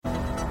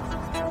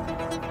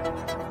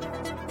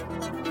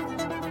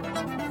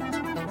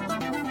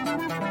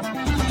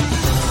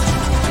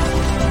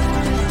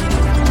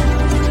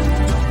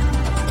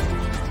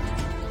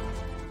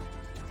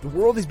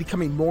world is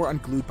becoming more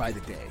unglued by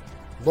the day.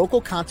 Local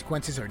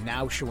consequences are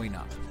now showing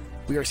up.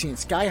 We are seeing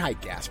sky-high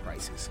gas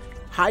prices,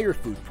 higher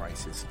food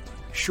prices,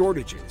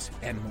 shortages,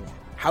 and more.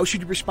 How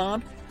should you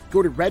respond?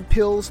 Go to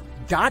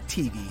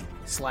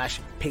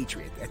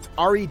redpills.tv/patriot. That's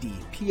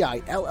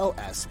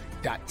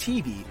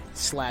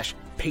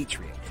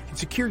redpills.tv/patriot. And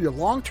secure your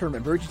long-term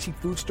emergency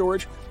food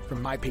storage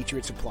from My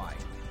Patriot Supply.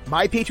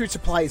 My Patriot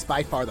Supply is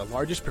by far the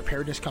largest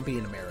preparedness company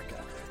in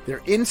America.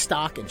 They're in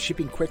stock and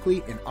shipping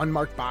quickly in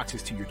unmarked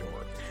boxes to your door.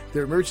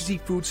 Their emergency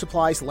food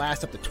supplies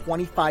last up to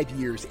 25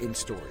 years in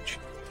storage.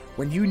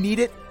 When you need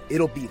it,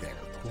 it'll be there.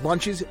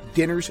 Lunches,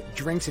 dinners,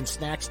 drinks, and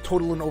snacks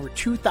totaling over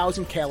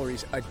 2,000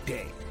 calories a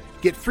day.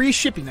 Get free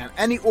shipping on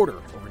any order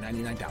over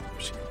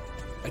 $99.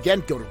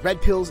 Again, go to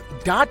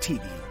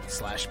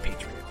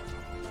redpills.tv/patriot.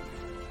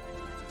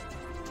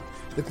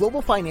 The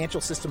global financial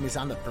system is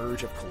on the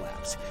verge of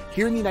collapse.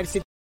 Here in the United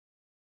States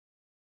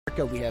of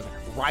America, we have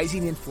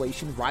rising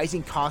inflation,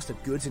 rising cost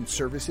of goods and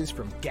services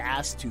from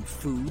gas to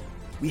food.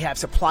 We have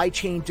supply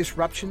chain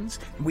disruptions,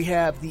 and we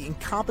have the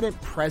incompetent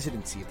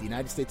presidency of the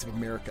United States of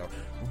America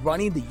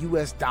running the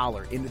U.S.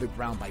 dollar into the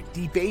ground by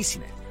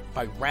debasing it,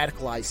 by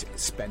radicalized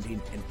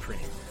spending and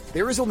printing.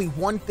 There is only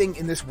one thing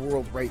in this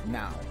world right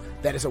now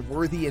that is a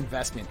worthy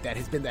investment that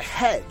has been the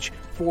hedge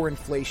for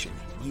inflation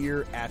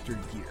year after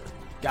year.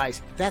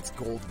 Guys, that's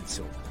gold and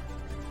silver.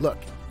 Look,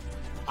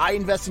 I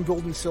invest in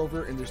gold and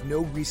silver, and there's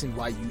no reason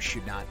why you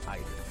should not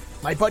either.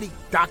 My buddy,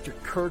 Dr.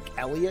 Kirk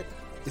Elliott,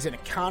 is an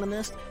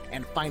economist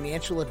and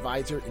financial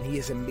advisor, and he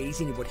is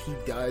amazing at what he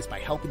does by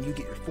helping you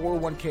get your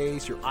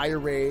 401ks, your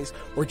IRAs,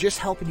 or just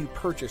helping you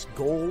purchase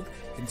gold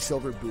and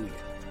silver bullion.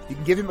 You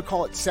can give him a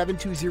call at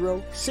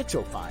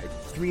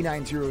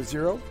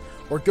 720-605-3900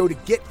 or go to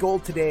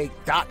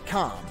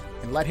getgoldtoday.com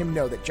and let him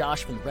know that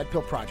Josh from the Red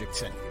Pill Project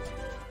sent you.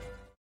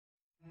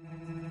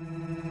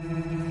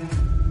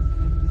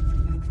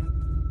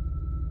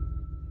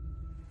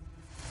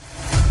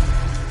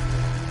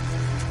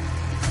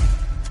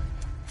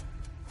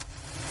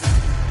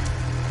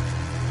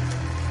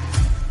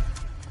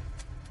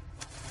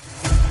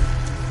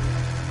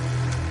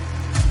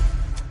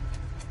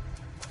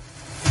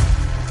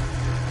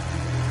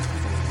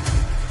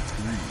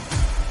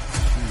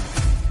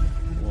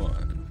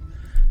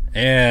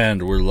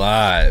 And we're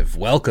live.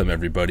 Welcome,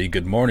 everybody.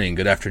 Good morning,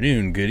 good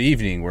afternoon, good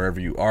evening, wherever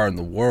you are in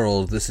the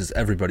world. This is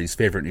everybody's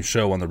favorite new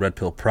show on the Red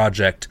Pill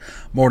Project,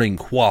 Morning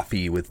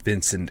Coffee with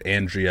Vince and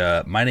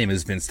Andrea. My name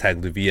is Vince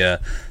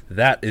Taglivia.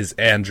 That is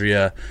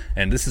Andrea.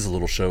 And this is a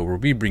little show where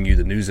we bring you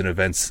the news and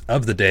events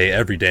of the day,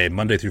 every day,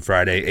 Monday through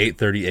Friday,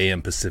 8:30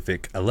 a.m.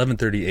 Pacific,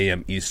 11:30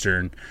 a.m.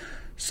 Eastern,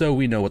 so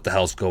we know what the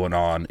hell's going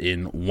on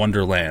in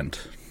Wonderland.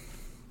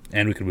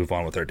 And we can move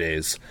on with our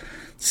days.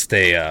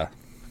 Stay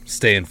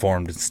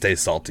informed and stay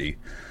salty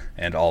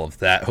and all of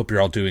that. Hope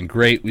you're all doing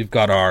great. We've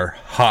got our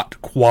hot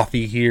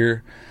coffee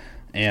here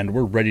and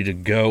we're ready to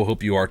go.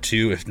 Hope you are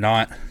too. If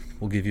not,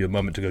 we'll give you a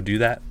moment to go do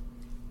that.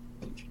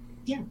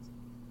 Yeah.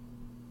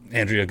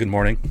 Andrea, good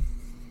morning.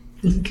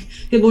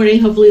 Good morning.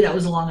 Hopefully that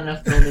was a long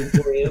enough moment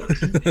for you.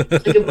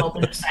 Took a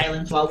moment of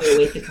silence while we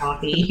wait the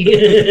coffee.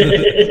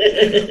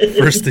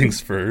 First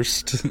things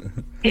first.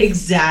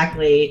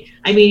 Exactly.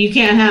 I mean, you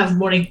can't have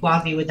morning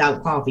coffee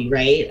without coffee,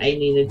 right? I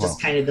mean, it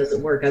just kind of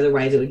doesn't work.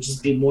 Otherwise, it would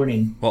just be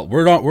morning. Well,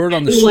 word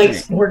on the Who street.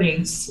 likes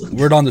mornings?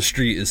 Word on the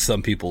street is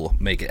some people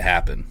make it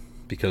happen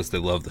because they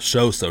love the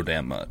show so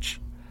damn much.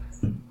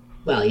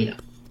 Well, you know.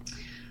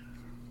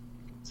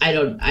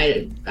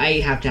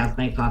 I have to have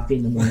my coffee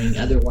in the morning.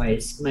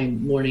 Otherwise, my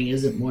morning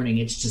isn't morning.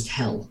 It's just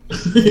hell.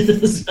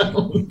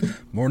 So.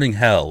 Morning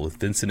hell with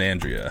Vince and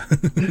Andrea.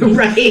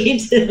 Right.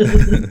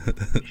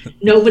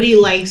 Nobody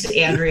likes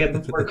Andrea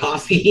before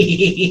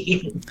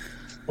coffee.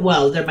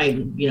 Well, there might,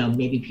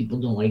 maybe people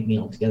don't like me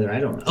altogether.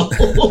 I don't know.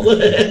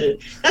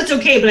 That's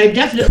okay, but I'm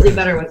definitely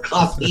better with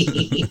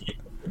coffee.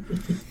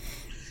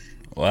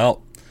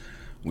 Well,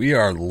 we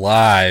are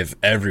live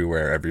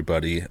everywhere,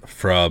 everybody,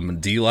 from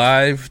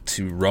DLive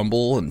to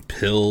Rumble and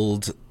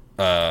Pilled,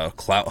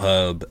 Clout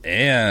Hub,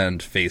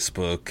 and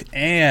Facebook,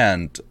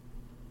 and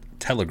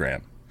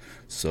Telegram.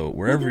 So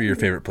wherever your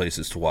favorite place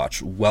is to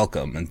watch,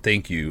 welcome, and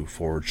thank you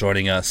for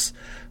joining us.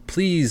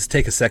 Please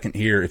take a second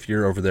here if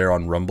you're over there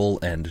on Rumble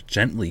and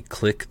gently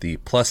click the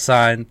plus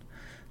sign.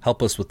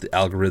 Help us with the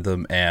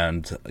algorithm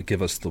and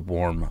give us the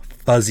warm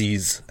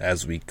fuzzies,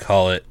 as we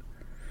call it.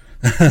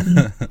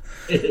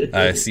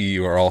 I see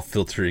you are all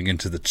filtering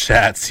into the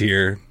chats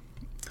here.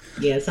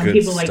 Yeah, some Good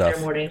people stuff. like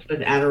their mornings with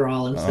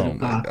Adderall instead of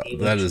coffee.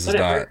 God, that is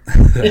whatever.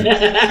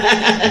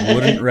 not.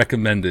 Wouldn't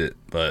recommend it,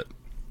 but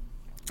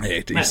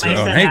hey, to each their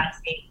own. Hey,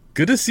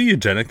 good to see you,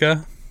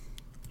 Jenica.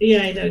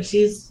 Yeah, I know.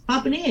 She's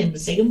popping in to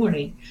say good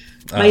morning.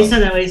 My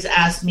son always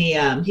asks me,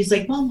 he's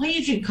like, Mom, why do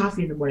you drink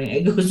coffee in the morning? I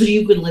go, so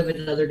you could live it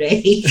another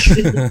day.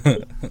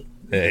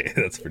 Hey,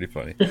 that's pretty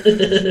funny.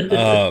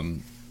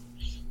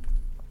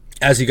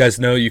 As you guys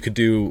know, you could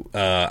do,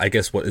 I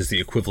guess, what is the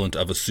equivalent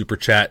of a super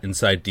chat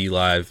inside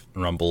DLive,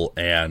 Rumble,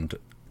 and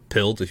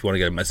Pilled. If you want to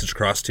get a message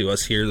across to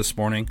us here this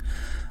morning,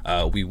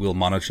 we will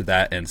monitor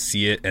that and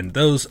see it. And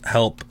those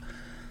help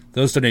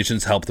Those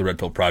donations help the Red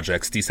Pill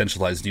Project's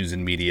decentralized news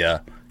and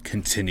media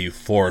continue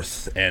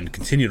forth and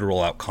continue to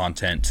roll out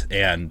content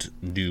and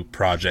new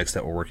projects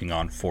that we're working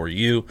on for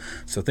you.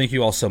 So thank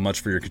you all so much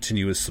for your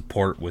continuous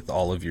support with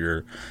all of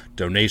your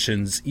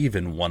donations.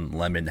 Even one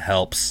lemon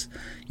helps.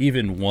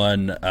 Even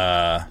one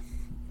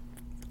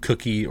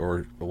cookie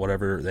or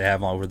whatever they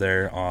have over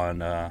there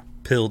on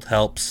Pilled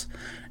helps.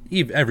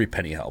 Every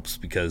penny helps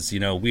because,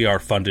 we are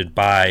funded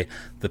by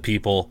the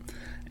people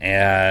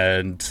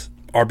and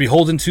are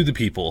beholden to the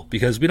people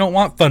because we don't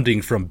want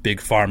funding from big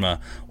pharma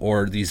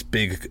or these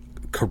big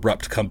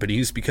corrupt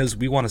companies because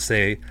we want to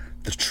say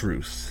the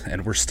truth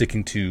and we're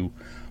sticking to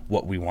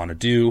what we want to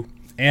do.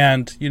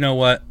 And you know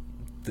what?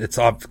 It's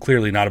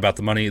clearly not about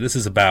the money. This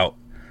is about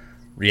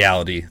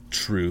reality,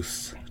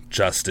 truth,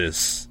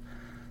 justice,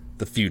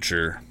 the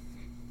future,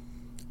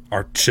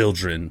 our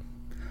children,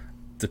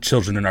 the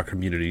children in our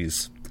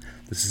communities.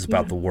 This is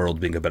about the world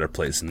being a better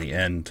place in the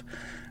end.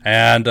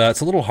 And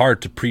it's a little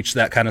hard to preach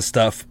that kind of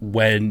stuff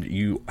when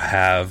you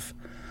have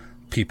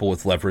people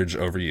with leverage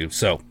over you.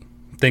 So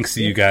thanks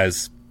to you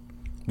guys,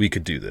 we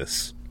could do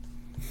this.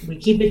 We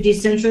keep it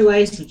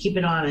decentralized. We keep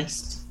it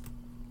honest.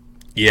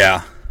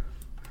 Yeah.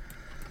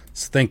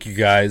 So thank you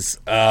guys.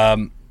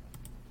 With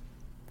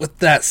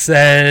that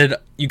said,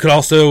 you could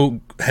also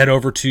head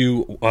over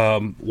to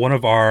one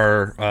of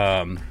our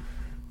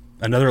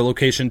another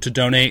location to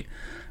donate.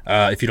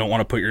 If you don't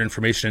want to put your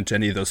information into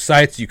any of those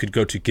sites, you could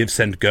go to Give,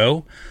 Send,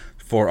 Go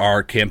for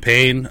our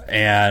campaign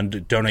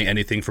and donate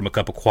anything from a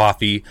cup of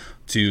coffee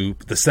to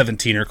the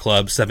 17er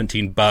Club,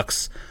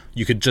 $17.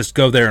 You could just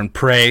go there and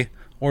pray,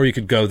 or you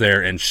could go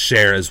there and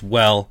share as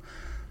well,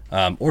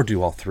 or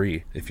do all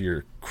three. If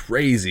you're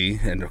crazy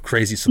and a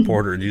crazy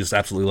supporter and you just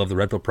absolutely love the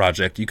Red Pill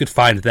Project, you could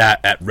find that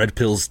at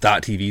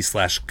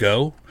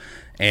redpills.tv/go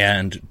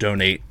and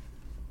donate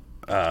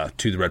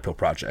to the Red Pill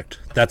Project.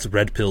 That's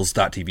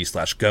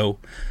redpills.tv/go.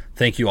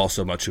 Thank you all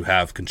so much who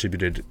have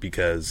contributed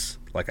because,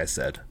 like I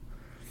said,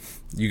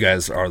 you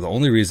guys are the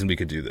only reason we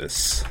could do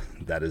this.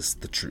 That is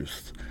the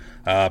truth.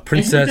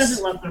 Princess... And who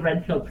doesn't love the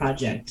Red Pill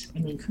Project? I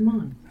mean, come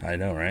on. I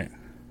know, right?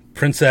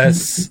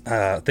 Princess,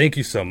 thank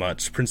you so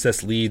much.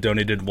 Princess Lee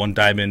donated 1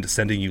 diamond,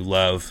 sending you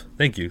love.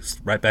 Thank you.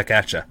 Right back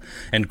at ya.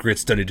 And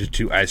Grits donated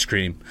 2 ice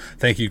cream.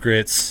 Thank you,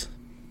 Grits.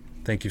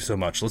 Thank you so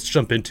much. Let's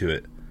jump into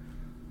it.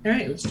 All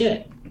right, let's do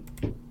it.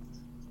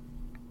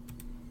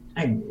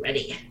 I'm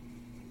ready.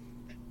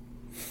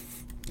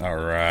 All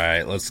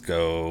right, let's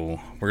go.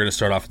 We're going to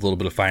start off with a little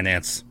bit of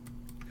finance.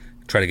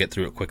 Try to get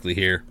through it quickly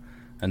here,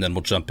 and then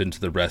we'll jump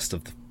into the rest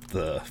of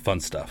the fun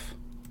stuff.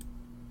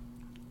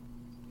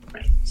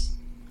 Right.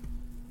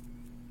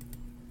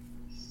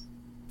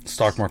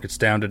 Stock market's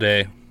down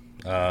today.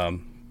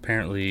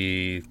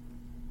 Apparently,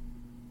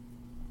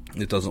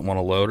 it doesn't want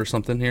to load or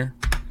something here.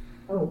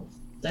 Oh,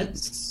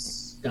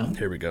 that's dumb.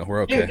 Here we go.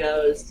 We're okay. There it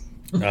goes.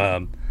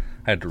 I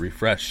had to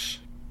refresh.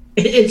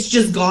 It's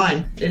just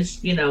gone.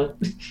 It's, you're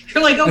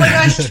like, oh my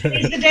gosh,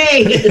 today's the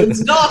day.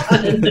 It's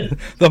gone.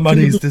 The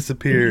money's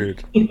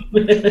disappeared.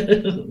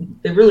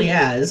 It really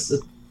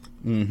has.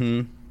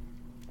 Mm-hmm.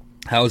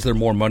 How is there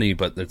more money,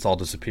 but it's all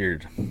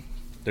disappeared?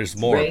 There's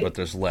more, right. But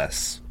there's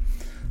less.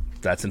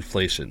 That's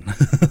inflation.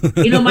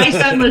 My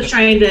son was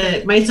trying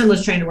to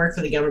work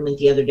for the government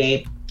the other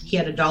day. He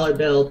had a $1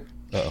 bill.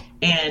 Uh-oh.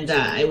 And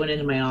I went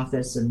into my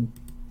office and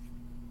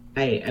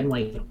I'm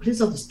like, what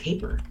is all this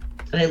paper?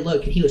 And I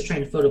look, and he was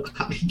trying to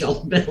photocopy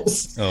 $1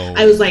 bills. Oh,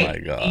 I was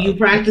like, are you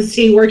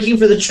practicing working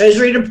for the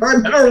Treasury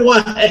Department or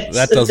what?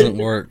 That doesn't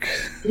work.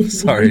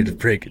 Sorry to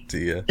break it to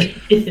you.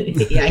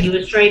 Yeah, he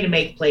was trying to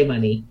make play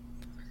money.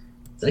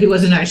 So he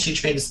wasn't actually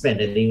trying to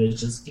spend it.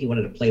 He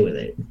wanted to play with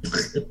it.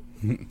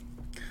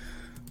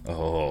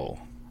 Oh,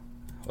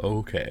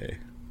 okay.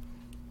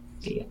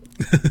 Yeah.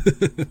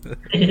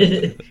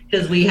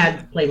 Because we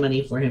had play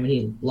money for him and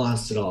he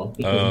lost it all.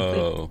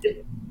 Oh.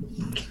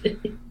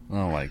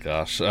 Oh my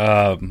gosh.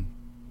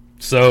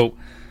 So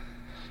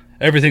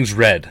everything's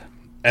red.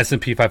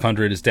 S&P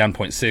 500 is down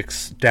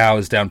 0.6. Dow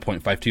is down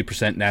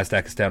 0.52%.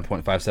 NASDAQ is down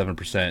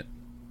 0.57%.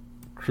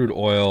 Crude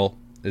oil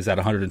is at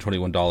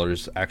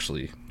 $121.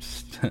 Actually,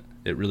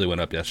 it really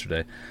went up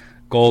yesterday.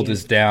 Gold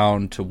is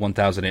down to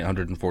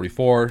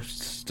 1,844.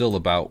 Still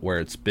about where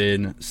it's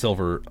been.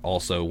 Silver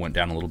also went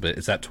down a little bit.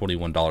 It's at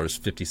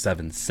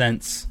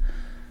 $21.57.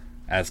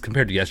 As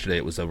compared to yesterday,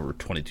 it was over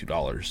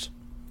 $22.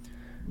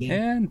 Yeah.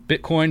 And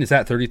Bitcoin is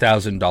at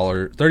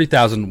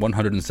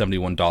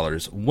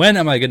 $30,171. When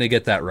am I going to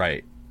get that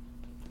right?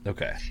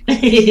 Okay.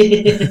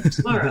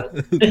 Tomorrow.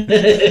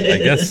 I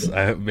guess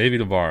maybe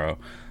tomorrow.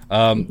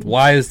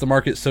 Why is the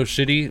market so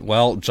shitty?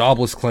 Well,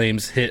 jobless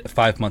claims hit a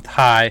 5-month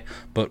high,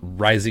 but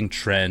rising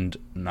trend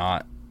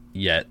not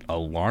yet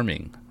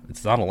alarming.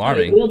 It's not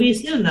alarming. It will be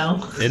soon, though.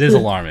 It is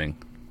alarming.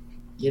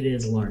 It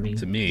is alarming.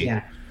 To me.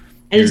 Yeah.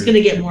 And it's going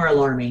to get more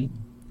alarming.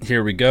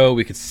 Here we go.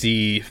 We could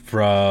see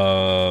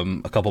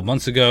from a couple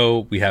months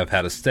ago, we have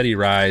had a steady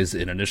rise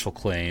in initial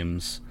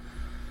claims.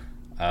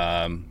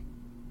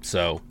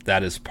 So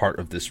that is part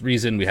of this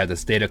reason. We had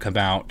this data come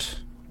out,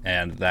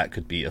 and that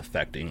could be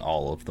affecting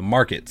all of the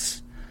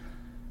markets.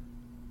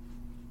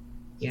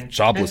 Yeah,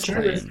 Jobless that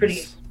chart was pretty.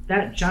 claims.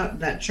 That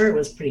chart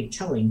was pretty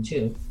telling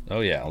too.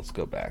 Oh yeah, let's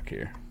go back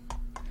here.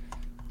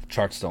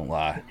 Charts don't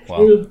lie.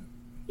 Well,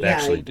 they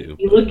actually do.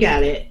 You look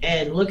at it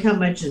and look how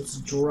much it's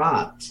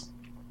dropped.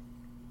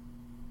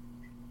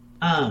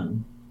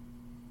 And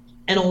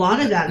a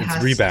lot of that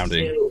has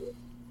rebounding. to do,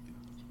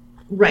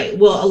 right.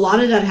 Well, a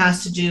lot of that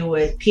has to do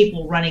with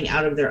people running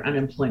out of their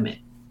unemployment.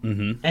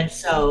 Mm-hmm. And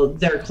so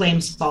their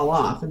claims fall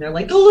off and they're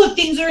like, oh, look,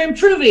 things are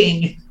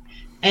improving.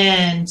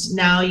 And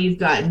now you've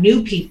got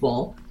new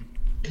people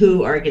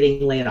who are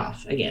getting laid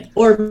off again.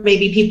 Or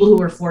maybe people who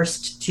were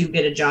forced to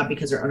get a job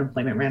because their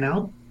unemployment ran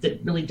out that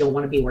really don't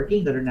want to be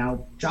working that are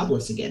now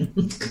jobless again.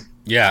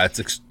 Yeah,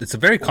 it's a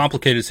very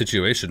complicated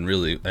situation,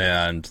 really.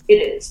 And it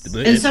is.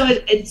 And so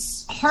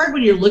it's hard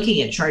when you're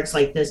looking at charts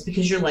like this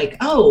because you're like,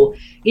 oh,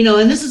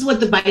 and this is what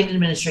the Biden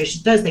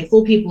administration does. They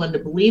fool people into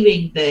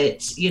believing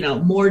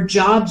that, more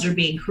jobs are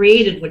being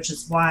created, which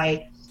is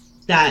why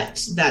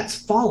that's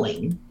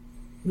falling,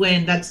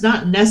 when that's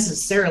not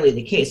necessarily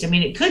the case. I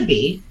mean, it could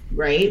be,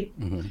 right?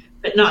 Mm-hmm.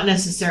 But not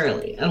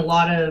necessarily. And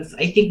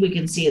I think we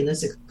can see in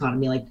this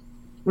economy, like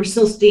we're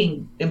still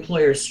seeing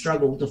employers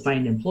struggle to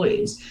find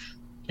employees.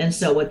 And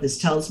so what this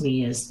tells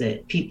me is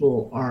that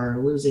people are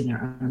losing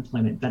their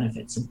unemployment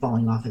benefits and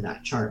falling off of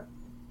that chart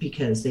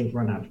because they've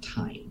run out of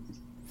time.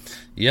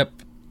 Yep.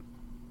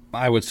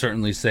 I would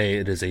certainly say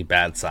it is a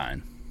bad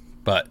sign.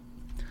 But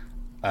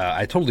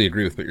I totally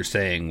agree with what you're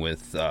saying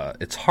with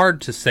it's hard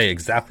to say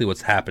exactly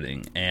what's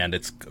happening, and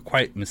it's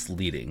quite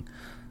misleading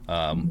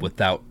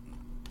without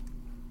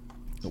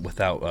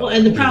well,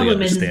 and the really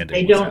problem is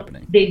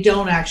they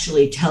don't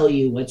actually tell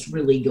you what's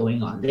really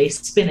going on. They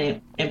spin it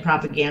and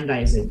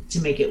propagandize it to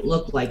make it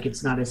look like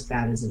it's not as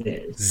bad as it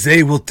is.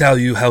 They will tell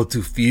you how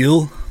to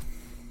feel.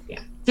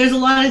 Yeah, there's a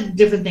lot of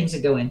different things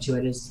that go into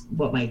it. Is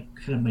what my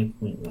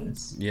point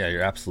was. Yeah,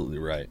 you're absolutely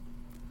right.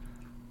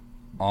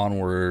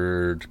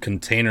 Onward,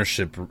 container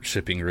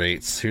shipping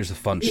rates. Here's a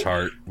fun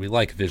chart. We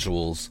like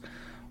visuals.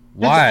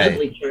 Why? That's an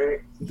ugly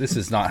chart. This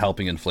is not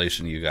helping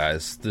inflation, you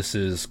guys. This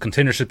is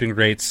container shipping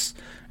rates,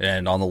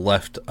 and on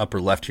the upper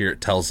left here, it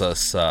tells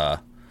us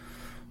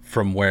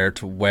from where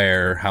to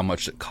where, how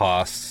much it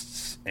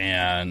costs,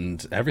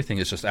 and everything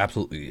is just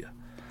absolutely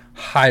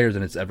higher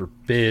than it's ever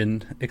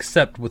been,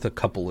 except with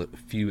a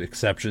few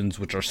exceptions,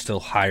 which are still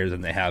higher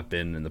than they have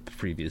been in the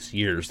previous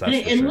years. That's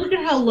and sure. Look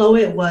at how low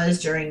it was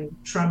during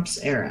Trump's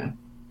era.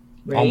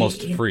 Right?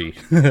 Almost free.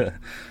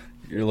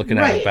 You're looking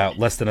at about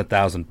less than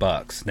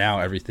 $1,000. Now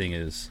everything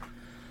is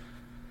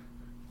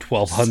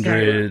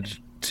 $1,200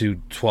 to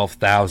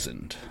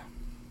 $12,000.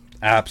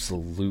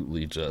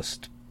 Absolutely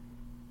just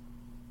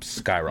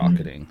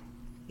skyrocketing.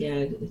 Yeah,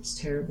 it's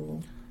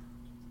terrible.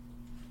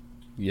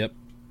 Yep.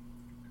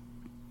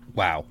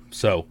 Wow.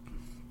 So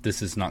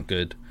this is not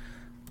good.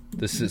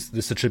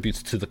 This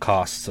attributes to the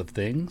costs of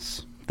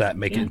things that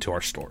make it into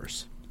our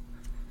stores.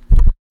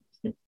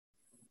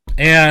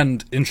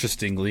 And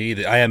interestingly,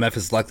 the IMF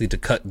is likely to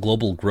cut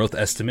global growth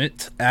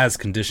estimate as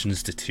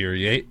conditions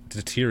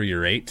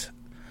deteriorate.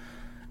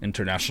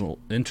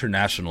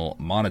 International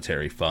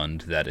Monetary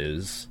Fund, that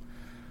is.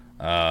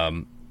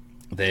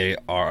 They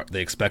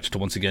expect to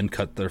once again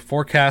cut their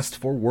forecast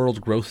for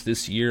world growth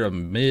this year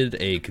amid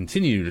a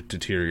continued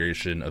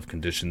deterioration of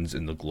conditions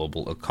in the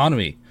global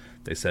economy,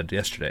 they said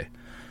yesterday,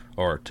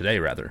 or today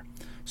rather.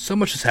 So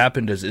much has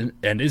happened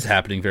and is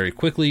happening very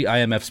quickly,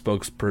 IMF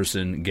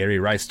spokesperson Gary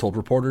Rice told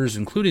reporters,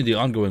 including the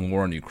ongoing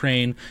war in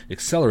Ukraine,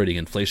 accelerating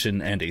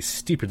inflation, and a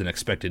steeper than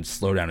expected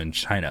slowdown in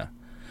China.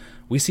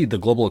 We see the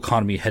global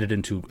economy headed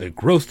into a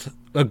growth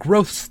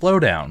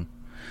slowdown,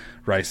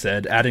 Rice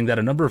said, adding that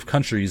a number of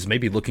countries may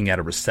be looking at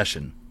a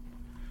recession.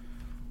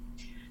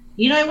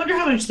 I wonder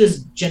how much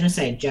this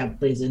genocide jab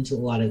plays into a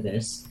lot of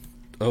this.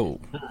 Oh,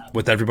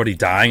 with everybody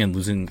dying and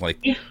losing,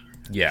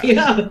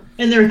 Yeah,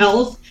 and their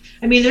health.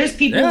 I mean, there's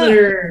people that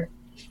are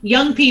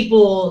young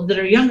people that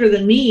are younger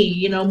than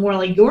me, more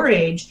like your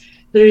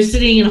age, that are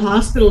sitting in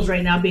hospitals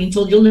right now being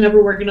told you'll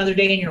never work another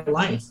day in your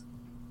life.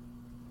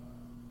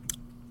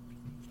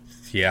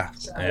 Yeah,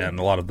 so, and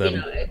a lot of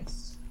them,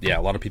 a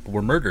lot of people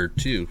were murdered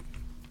too.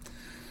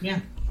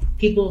 Yeah,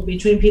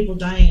 between people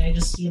dying, I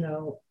just,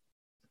 and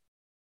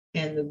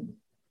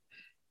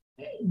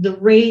the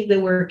rate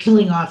that we're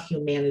killing off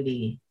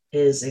humanity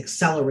is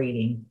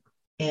accelerating.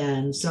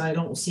 And so I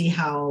don't see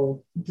how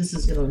this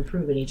is going to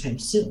improve anytime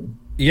soon.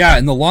 Yeah,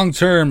 in the long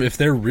term, if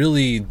they're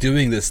really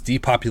doing this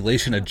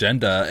depopulation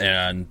agenda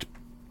and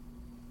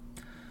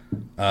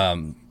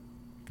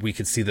we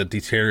could see the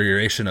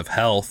deterioration of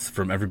health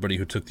from everybody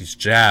who took these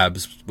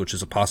jabs, which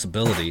is a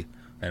possibility,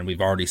 and we've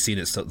already seen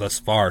it thus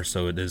far,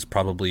 so it is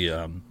probably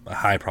a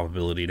high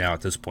probability now at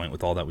this point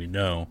with all that we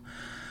know.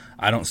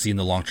 I don't see in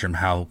the long term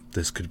how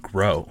this could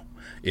grow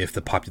if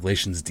the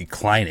population's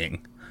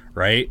declining,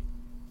 right?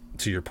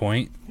 To your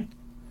point.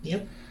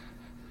 Yep.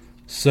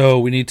 So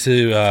we need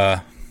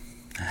to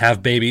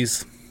have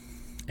babies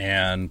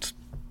and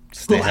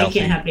stay healthy.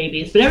 I can't have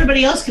babies, but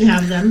everybody else can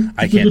have them.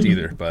 I can't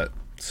either, but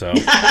so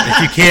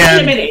if you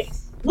can.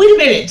 Wait a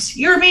minute.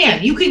 You're a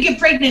man. You can get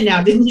pregnant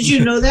now. Didn't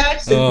you know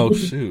that? Oh,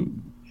 shoot.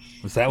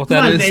 Is that what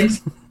Come that on, is?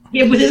 Vince.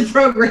 Get with the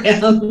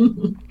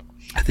program.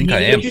 I think You I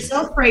get am.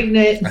 yourself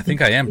pregnant. I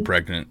think I am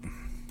pregnant.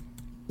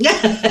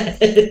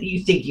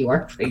 You think you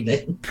are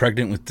pregnant.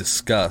 Pregnant with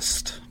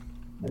disgust.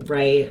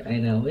 Right, I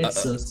know.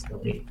 It's so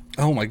silly.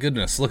 Oh my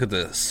goodness, look at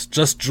this.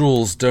 Just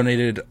Jules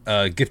gifted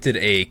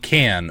a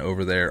can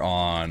over there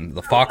on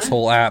the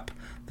Foxhole app.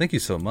 Thank you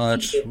so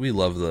much. Thank you. We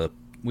love the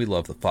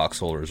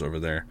Foxholers over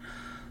there.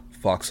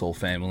 Foxhole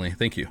family.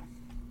 Thank you.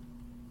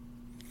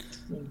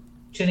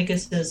 Trinica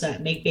says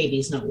make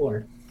babies, not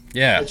war.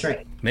 Yeah. That's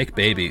right. Make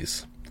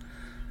babies.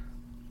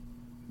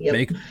 Yep.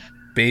 Make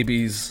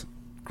babies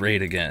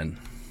great again.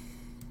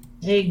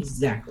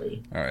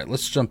 Exactly. All right,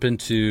 let's jump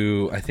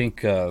into, I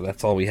think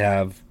that's all we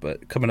have,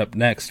 but coming up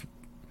next,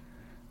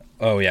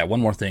 oh yeah,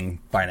 one more thing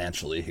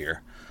financially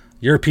here.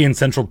 European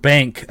Central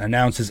Bank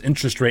announces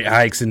interest rate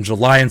hikes in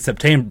July and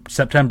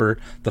September,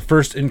 the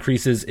first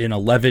increases in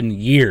 11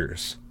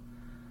 years.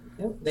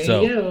 Yep,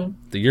 there you go.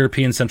 The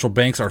European central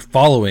banks are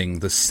following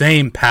the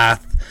same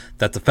path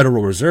that the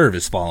Federal Reserve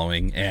is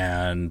following,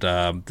 and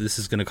this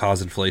is going to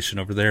cause inflation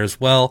over there as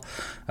well.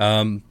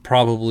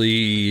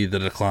 Probably the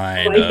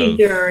decline. I think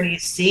they're already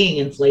seeing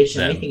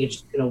inflation. Them. I think it's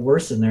just going to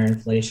worsen their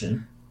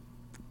inflation.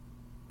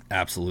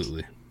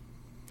 Absolutely.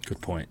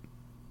 Good point.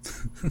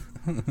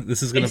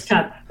 This is going It's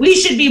tough. We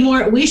should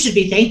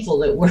be thankful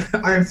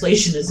that our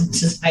inflation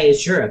isn't as high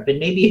as Europe, and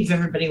maybe if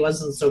everybody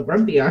wasn't so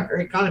grumpy, our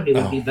economy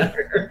would be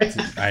better.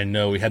 I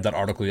know we had that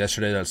article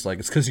yesterday that's like,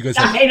 it's because you guys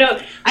have I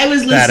know. I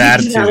was bad listening to that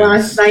attitudes.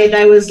 last night.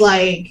 I was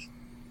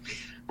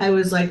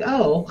like,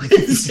 oh,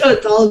 so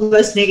it's all of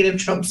us negative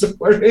Trump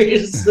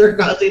supporters. They're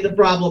causing the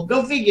problem.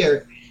 Go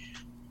figure.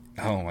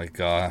 Oh my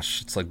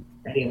gosh.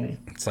 Anyway.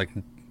 It's like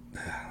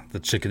the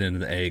chicken and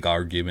the egg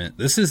argument.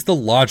 This is the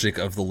logic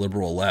of the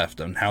liberal left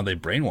and how they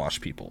brainwash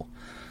people.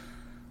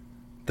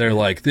 They're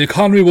like, the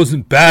economy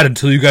wasn't bad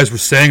until you guys were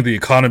saying the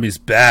economy's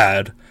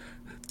bad.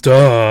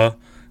 Duh.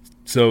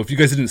 So if you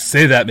guys didn't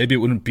say that, maybe it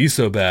wouldn't be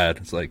so bad.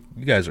 It's like,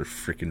 you guys are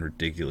freaking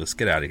ridiculous.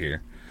 Get out of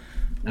here.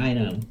 I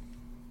know.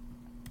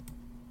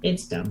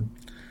 It's dumb.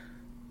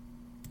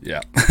 Yeah.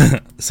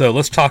 So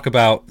let's talk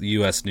about the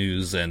U.S.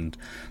 news and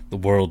the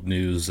world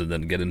news, and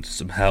then get into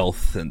some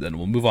health, and then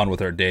we'll move on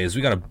with our days.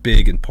 We got a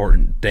big,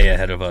 important day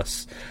ahead of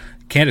us.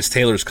 Candace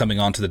Taylor's coming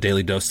on to the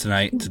Daily Dose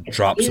tonight to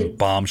drop some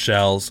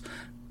bombshells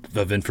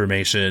of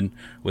information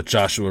with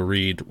Joshua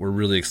Reed. We're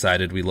really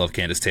excited. We love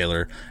Candace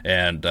Taylor,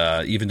 and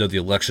even though the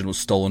election was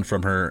stolen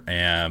from her,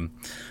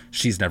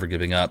 she's never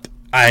giving up.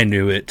 I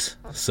knew it,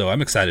 so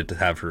I'm excited to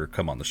have her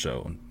come on the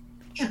show and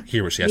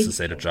hear what she has to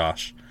say to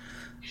Josh.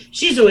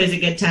 She's always a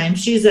good time.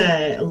 She's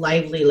a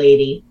lively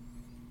lady,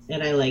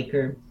 and I like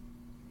her.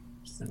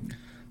 So.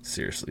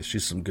 Seriously,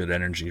 she's some good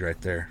energy right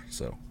there.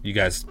 So you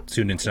guys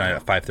tune in tonight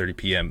at 5:30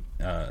 p.m.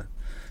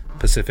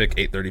 Pacific,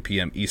 8:30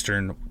 p.m.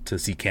 Eastern to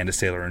see Candace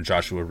Taylor and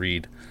Joshua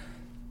Reed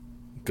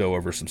go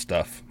over some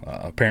stuff.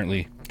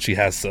 Apparently, she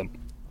has some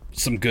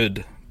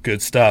good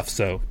stuff.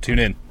 So tune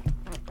in.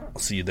 I'll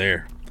see you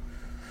there.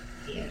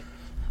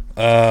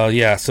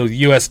 Yeah. So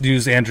U.S.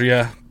 news,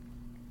 Andrea,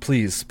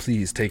 please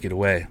take it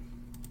away.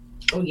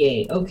 Oh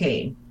yay.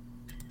 Okay.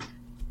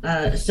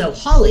 So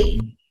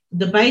Holly,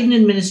 the Biden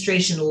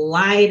administration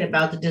lied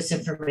about the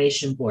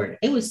disinformation board.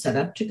 It was set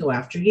up to go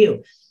after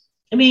you.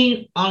 I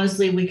mean,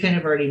 honestly, we kind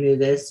of already knew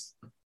this,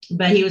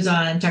 but he was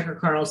on Tucker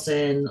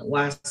Carlson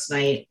last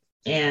night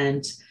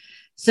and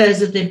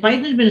says that the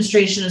Biden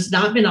administration has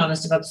not been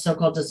honest about the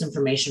so-called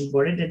disinformation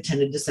board it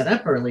intended to set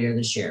up earlier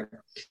this year.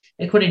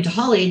 According to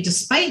Holly,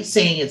 despite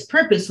saying its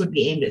purpose would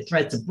be aimed at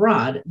threats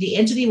abroad, the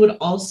entity would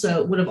have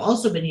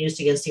also been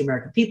used against the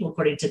American people,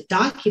 according to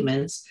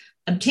documents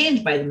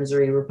obtained by the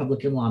Missouri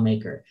Republican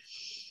lawmaker.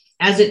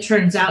 As it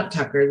turns out,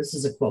 Tucker, this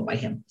is a quote by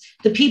him,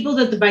 the people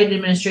that the Biden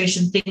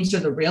administration thinks are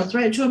the real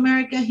threat to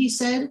America, he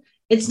said,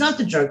 it's not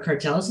the drug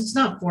cartels, it's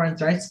not foreign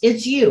threats,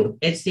 it's you,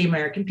 it's the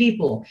American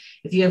people.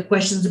 If you have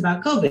questions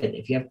about COVID,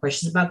 if you have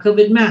questions about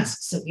COVID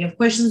masks, if you have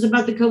questions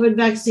about the COVID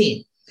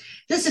vaccine,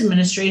 this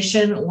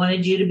administration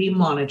wanted you to be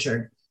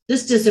monitored.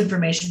 This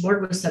disinformation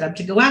board was set up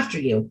to go after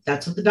you.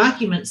 That's what the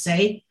documents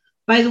say.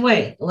 By the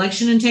way,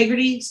 election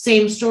integrity,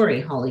 same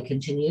story, Holly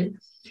continued.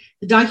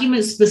 The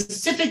document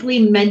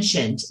specifically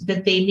mentioned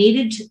that they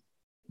needed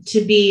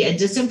to be a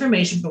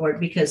disinformation board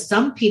because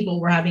some people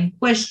were having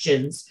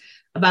questions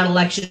about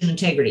election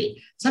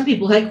integrity. Some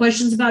people had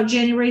questions about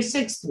January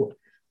 6th.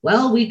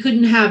 Well, we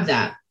couldn't have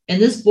that.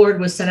 And this board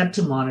was set up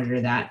to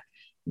monitor that.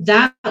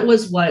 That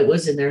was what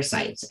was in their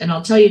sights. And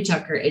I'll tell you,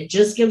 Tucker, it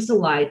just gives the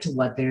lie to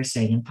what they're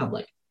saying in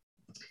public.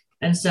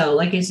 And so,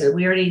 like I said,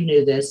 we already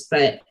knew this,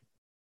 but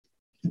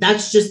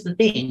that's just the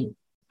thing.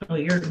 Oh,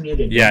 you're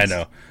muted. Yeah, I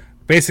know.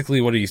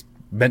 Basically, what he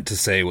meant to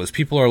say was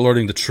people are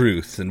learning the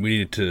truth, and we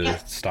need to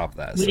stop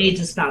that. We need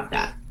to stop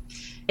that.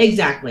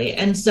 Exactly.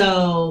 And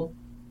so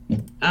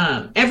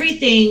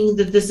everything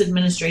that this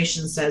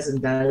administration says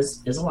and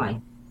does is a lie.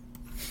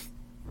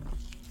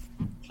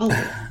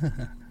 Oh.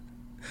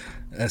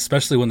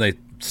 Especially when they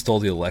stole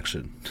the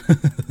election.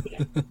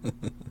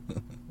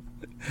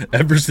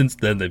 Ever since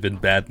then, they've been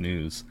bad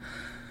news.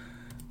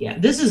 Yeah,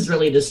 this is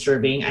really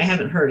disturbing. I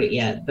haven't heard it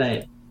yet,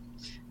 but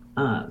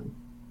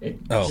it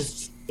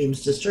just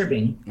seems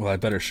disturbing. Well, I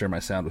better share my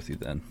sound with you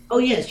then. Oh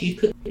yes, you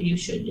could. You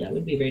should. Yeah, it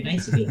would be very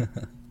nice of you.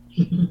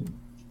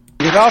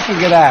 You'd often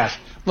get asked,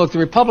 look, the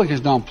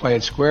Republicans don't play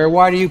it square.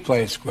 Why do you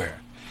play it square?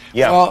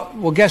 Yeah.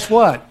 Well, guess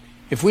what?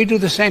 If we do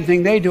the same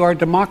thing they do, our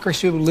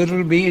democracy would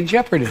literally be in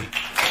jeopardy. Well,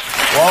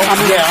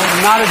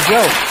 It's not a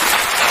joke.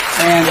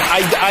 And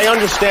I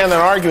understand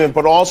that argument,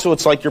 but also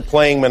it's like you're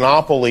playing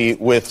Monopoly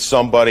with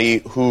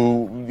somebody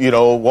who,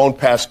 won't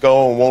pass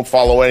go and won't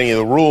follow any of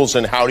the rules.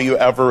 And how do you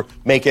ever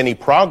make any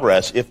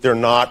progress if they're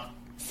not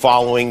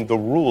following the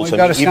rules? We've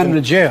got to send them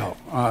to jail,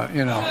 There's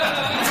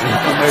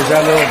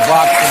that little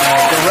box in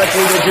there.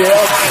 Directly to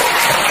jail?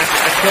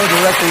 Go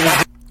directly to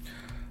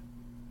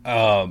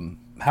jail.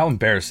 How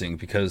embarrassing,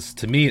 because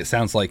to me it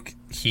sounds like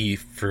he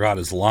forgot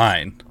his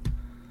line.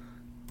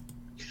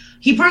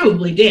 He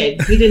probably did.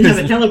 He didn't have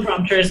a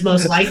teleprompter is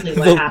most likely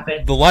what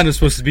happened. The line is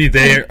supposed to be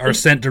they are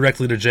sent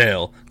directly to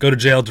jail. Go to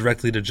jail,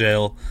 directly to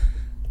jail.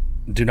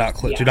 Do not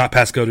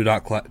pass go, do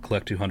not collect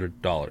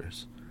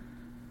 $200.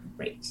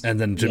 Right. And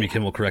then Jimmy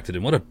Kimmel corrected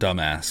him. What a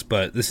dumbass.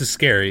 But this is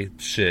scary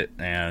shit,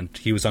 and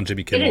he was on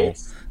Jimmy Kimmel.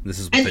 This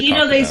is what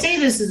they say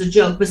this is a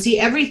joke, but see,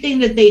 everything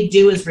that they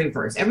do is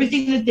reversed.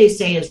 Everything that they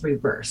say is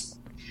reversed.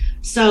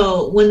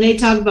 So when they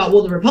talk about,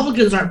 well, the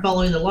Republicans aren't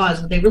following the laws,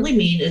 what they really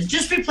mean is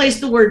just replace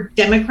the word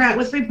Democrat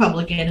with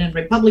Republican and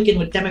Republican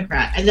with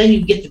Democrat, and then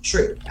you get the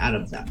truth out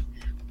of them.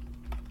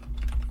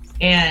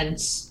 And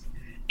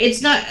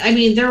it's not,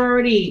 they're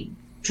already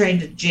trying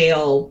to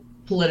jail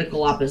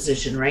political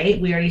opposition, right?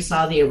 We already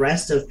saw the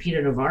arrest of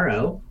Peter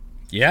Navarro.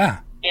 Yeah.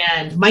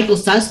 And Michael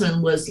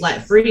Sussman was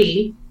let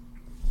free.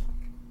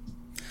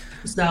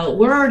 So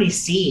we're already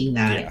seeing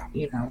that,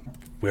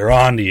 We're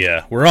on to you.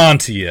 We're on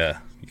to you.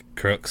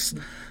 Crooks.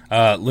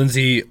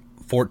 Lindsay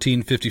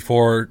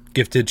 1454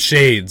 gifted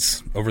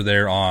shades over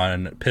there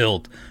on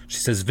Pilled. She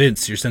says,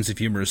 Vince, your sense of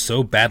humor is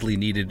so badly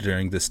needed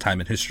during this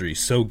time in history.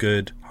 So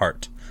good,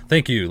 heart.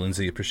 Thank you,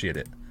 Lindsay. Appreciate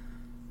it.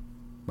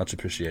 Much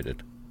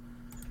appreciated.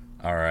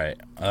 All right.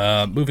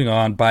 Moving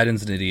on.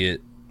 Biden's an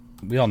idiot.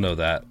 We all know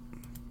that.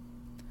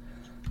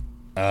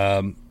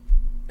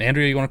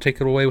 Andrea, you want to take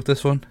it away with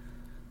this one?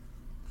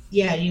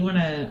 Yeah, you want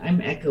to...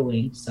 I'm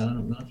echoing, so I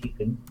don't know if you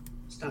can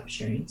stop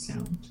sharing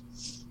sound.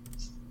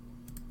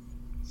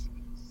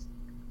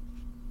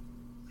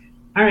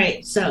 All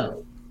right,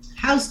 so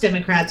House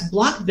Democrats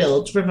block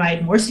bill to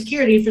provide more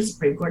security for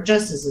Supreme Court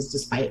justices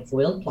despite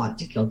foiled plot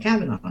to kill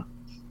Kavanaugh.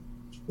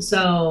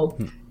 So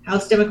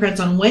House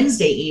Democrats on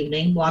Wednesday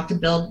evening blocked a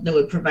bill that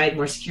would provide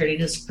more security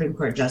to Supreme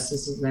Court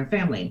justices and their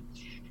family.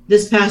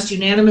 This passed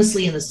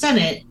unanimously in the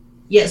Senate,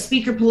 yet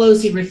Speaker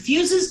Pelosi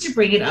refuses to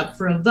bring it up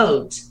for a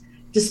vote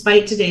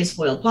despite today's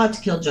foiled plot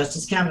to kill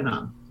Justice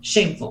Kavanaugh.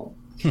 Shameful.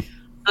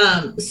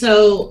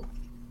 So,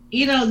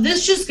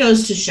 this just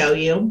goes to show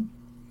you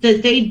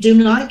that they do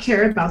not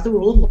care about the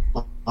rule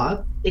of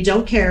law. They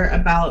don't care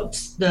about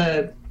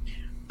the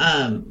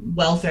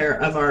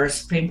welfare of our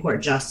Supreme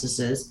Court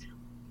justices.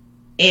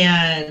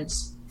 And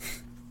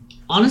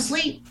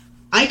honestly,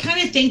 I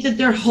kind of think that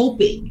they're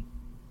hoping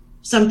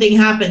something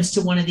happens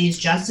to one of these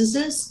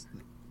justices,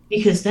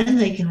 because then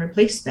they can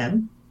replace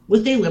them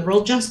with a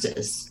liberal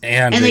justice.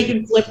 And they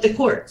can flip the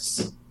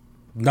courts.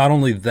 Not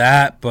only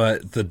that,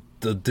 but the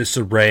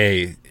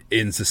disarray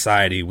in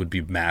society would be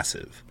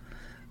massive.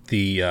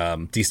 The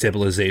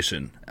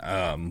destabilization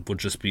would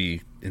just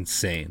be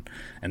insane.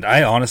 And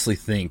I honestly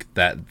think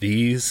that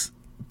these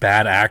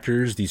bad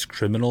actors, these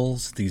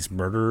criminals, these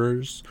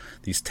murderers,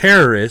 these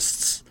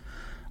terrorists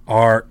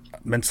are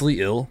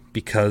mentally ill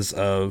because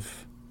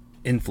of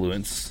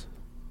influence,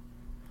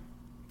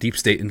 deep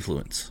state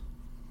influence.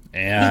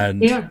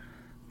 And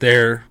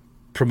they're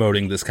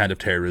promoting this kind of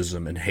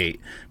terrorism and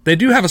hate. They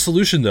do have a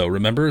solution, though.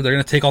 Remember, they're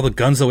going to take all the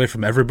guns away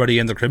from everybody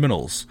and the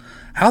criminals.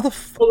 How the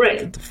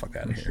get the fuck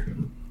out of here.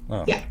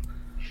 Oh. Yeah.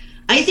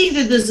 I think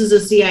that this is a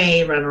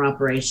CIA runner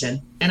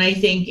operation, and I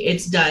think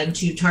it's done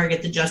to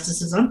target the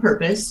justices on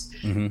purpose.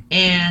 Mm-hmm.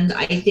 And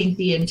I think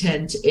the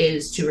intent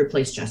is to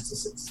replace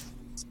justices.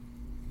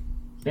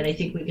 And I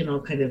think we can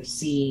all kind of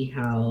see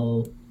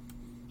how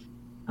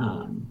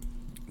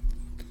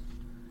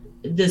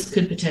this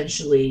could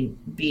potentially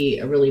be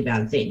a really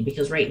bad thing,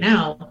 because right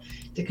now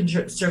the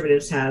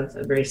conservatives have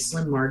a very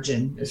slim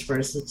margin as far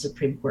as the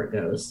Supreme Court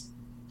goes.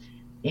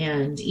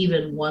 And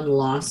even one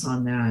loss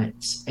on that,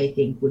 I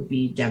think, would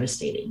be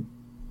devastating.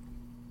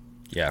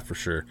 Yeah, for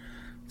sure.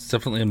 It's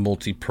definitely a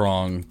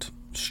multi-pronged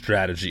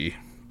strategy.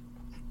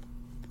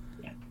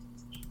 Yeah.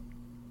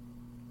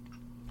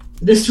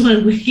 This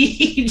one,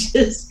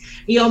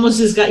 you almost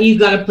just got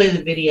to play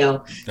the video.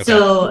 Okay.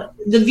 So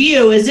the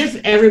view, as if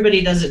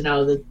everybody doesn't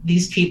know that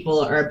these people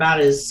are about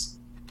as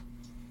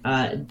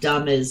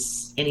dumb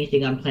as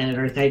anything on planet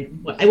Earth. I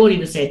won't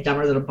even say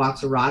dumber than a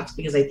box of rocks,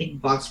 because I think a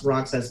box of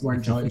rocks has more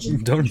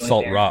intelligence. Don't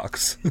insult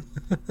rocks.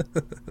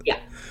 Yeah.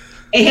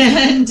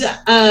 And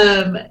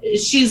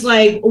she's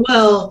like,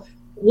 well,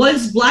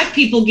 once black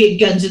people get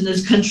guns in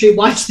this country,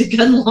 watch the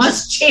gun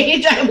laws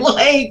change. I'm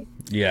like,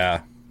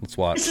 yeah. Let's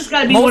watch. This has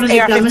got to be one of the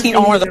dumbest things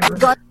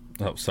ever.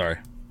 Oh, sorry.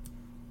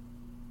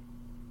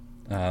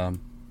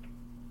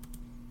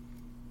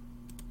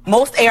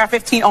 Most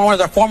AR-15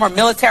 owners are former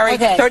military,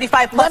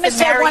 35 plus. Let me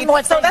say one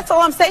more thing. So that's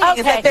all I'm saying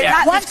is that they're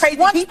not just crazy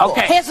people.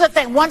 Okay. Here's the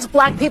thing. Once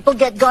black people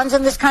get guns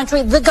in this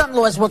country, the gun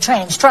laws will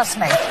change. Trust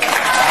me. That's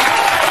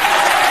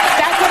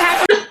what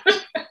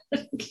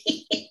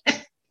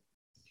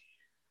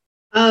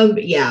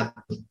happened. Yeah.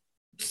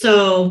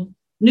 So,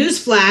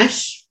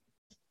 newsflash.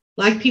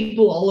 Black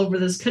people all over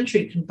this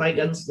country can buy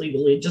guns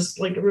legally, just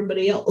like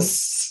everybody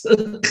else.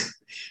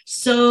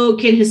 So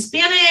can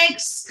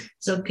Hispanics,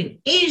 so can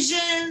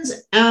Asians.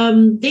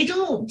 They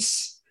don't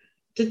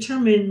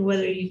determine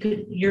whether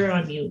you're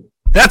on mute.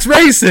 That's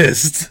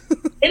racist.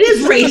 It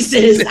is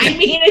racist. I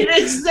mean, it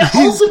is the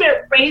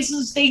ultimate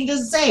racist thing to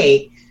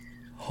say.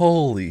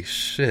 Holy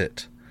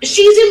shit.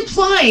 She's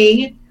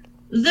implying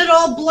that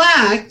all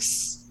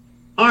blacks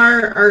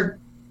are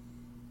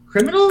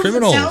criminals.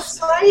 It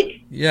sounds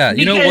like. Yeah,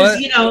 you because, know what?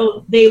 You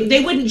know,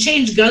 they wouldn't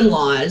change gun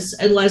laws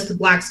unless the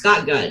blacks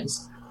got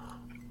guns.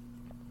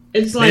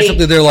 It's like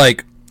basically they're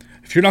like,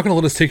 if you're not going to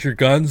let us take your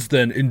guns,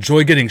 then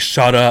enjoy getting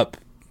shot up.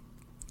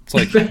 It's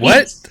like, right?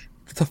 What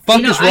the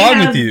fuck is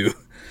wrong with you?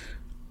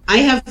 I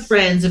have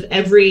friends of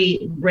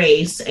every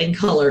race and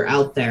color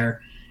out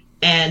there,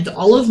 and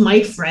all of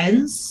my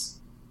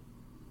friends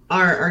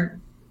are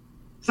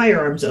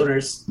firearms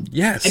owners.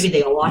 Yes. I mean,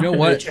 they all lost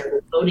in a terrible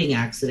boating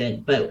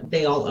accident, but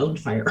they all owned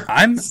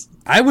firearms.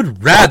 I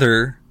would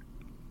rather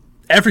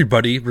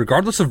everybody,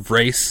 regardless of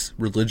race,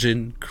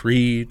 religion,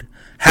 creed,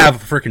 have a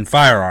freaking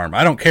firearm.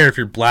 I don't care if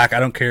you're black.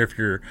 I don't care if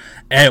you're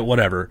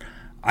whatever.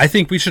 I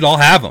think we should all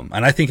have them,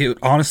 and I think it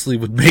honestly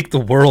would make the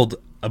world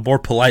a more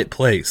polite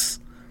place.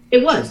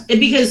 It was,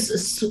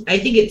 because I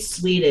think it's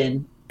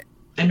Sweden.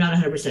 I'm not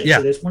 100%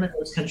 sure. There's one of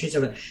those countries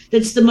over there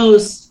that's the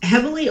most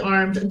heavily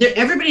armed.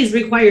 Everybody's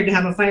required to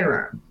have a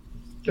firearm,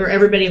 or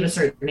everybody of a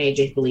certain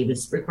age, I believe,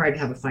 is required to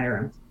have a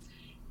firearm.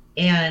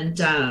 And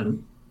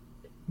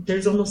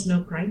there's almost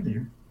no crime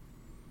there.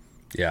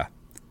 Yeah.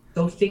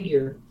 Go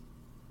figure.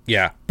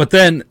 Yeah, but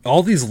then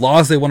all these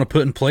laws they want to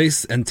put in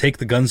place and take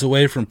the guns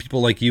away from people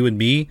like you and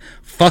me,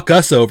 fuck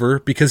us over,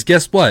 because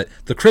guess what?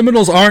 The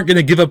criminals aren't going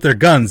to give up their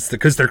guns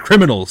because they're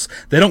criminals.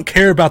 They don't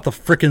care about the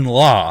frickin'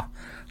 law.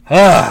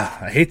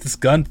 I hate this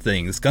gun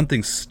thing. This gun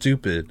thing's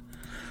stupid.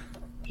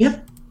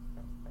 Yep.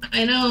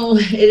 I know.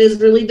 It is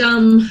really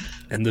dumb.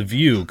 And The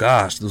View,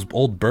 gosh, those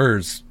old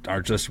birds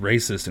are just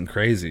racist and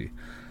crazy.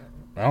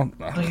 Oh,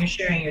 you're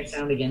sharing your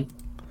sound again.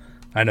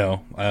 I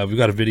know. We've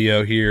got a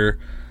video here.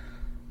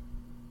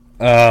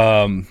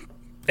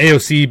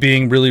 AOC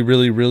being really,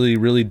 really, really,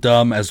 really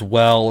dumb as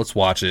well. Let's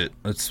watch it.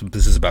 This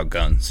is about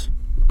guns.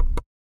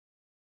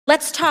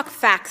 Let's talk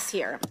facts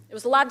here. There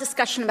was a lot of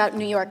discussion about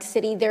New York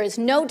City. There is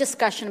no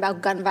discussion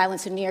about gun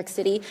violence in New York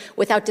City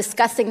without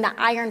discussing the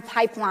iron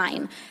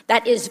pipeline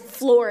that is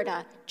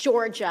Florida,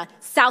 Georgia,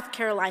 South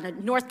Carolina,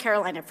 North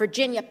Carolina,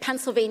 Virginia,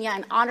 Pennsylvania,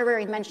 and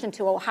honorary mention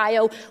to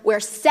Ohio, where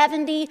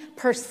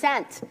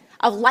 70%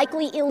 of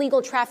likely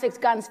illegal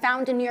trafficked guns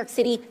found in New York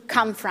City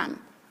come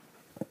from.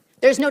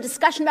 There's no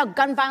discussion about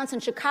gun violence in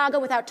Chicago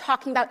without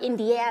talking about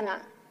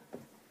Indiana.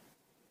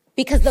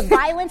 Because the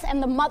violence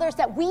and the mothers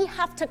that we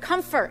have to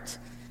comfort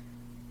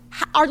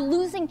are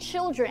losing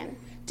children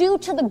due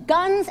to the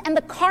guns and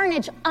the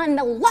carnage and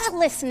the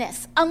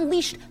lawlessness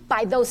unleashed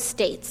by those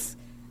states.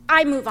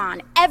 I move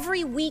on.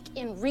 Every week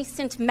in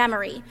recent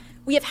memory,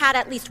 we have had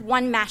at least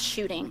one mass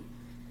shooting.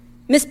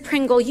 Ms.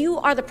 Pringle, you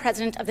are the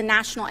president of the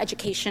National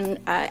Education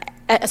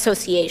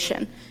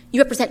Association.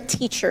 You represent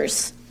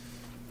teachers.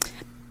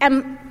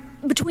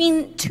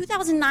 Between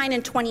 2009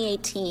 and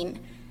 2018,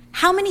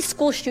 how many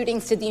school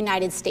shootings did the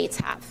United States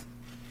have?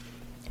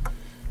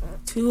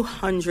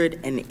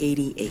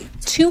 288.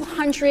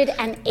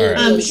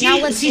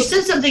 288. She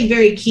said something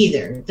very key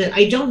there that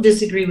I don't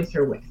disagree with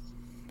her with.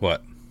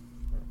 What?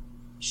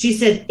 She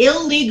said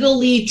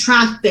illegally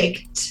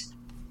trafficked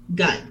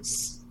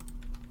guns.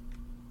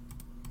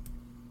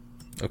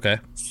 Okay.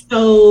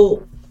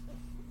 So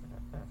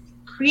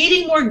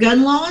creating more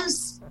gun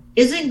laws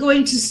isn't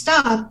going to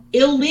stop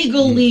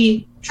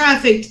illegally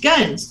trafficked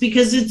guns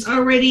because it's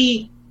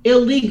already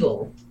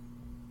illegal.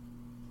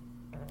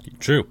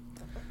 True.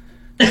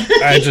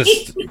 I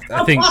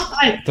think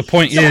the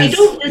point is, I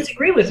don't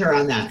disagree with her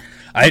on that.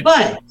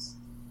 But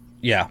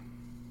yeah.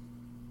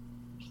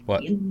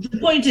 What? The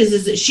point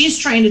is that she's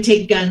trying to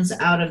take guns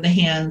out of the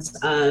hands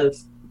of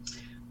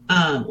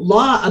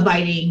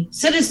law-abiding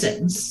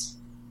citizens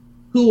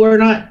who are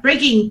not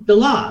breaking the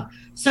law.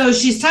 So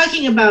she's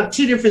talking about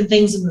two different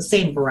things in the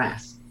same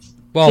breath.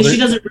 Well, she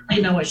doesn't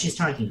really know what she's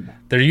talking about.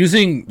 They're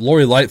using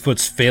Lori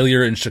Lightfoot's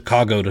failure in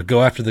Chicago to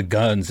go after the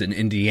guns in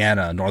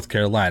Indiana, North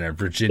Carolina,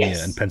 Virginia,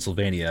 and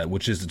Pennsylvania,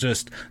 which is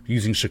just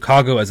using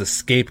Chicago as a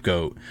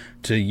scapegoat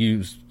to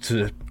use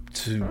to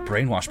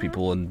brainwash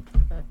people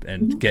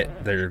and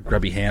get their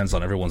grubby hands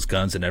on everyone's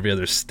guns in every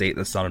other state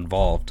that's not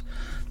involved.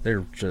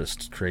 They're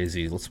just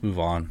crazy. Let's move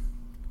on.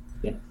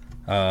 Yeah.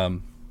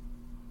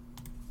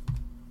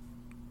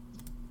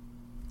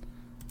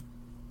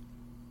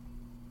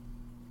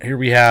 Here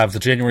we have the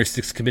January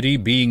 6th committee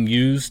being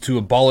used to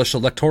abolish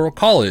Electoral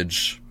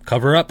College.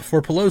 Cover up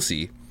for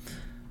Pelosi.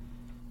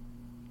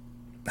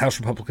 House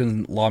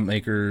Republican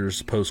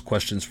lawmakers pose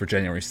questions for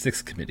January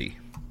 6th committee.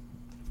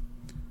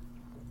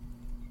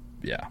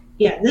 Yeah.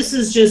 Yeah, this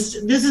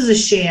is a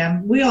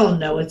sham. We all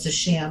know it's a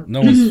sham.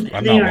 No one's.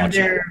 I'm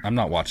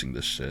not watching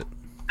this shit.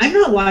 I'm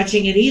not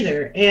watching it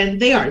either,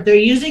 and they're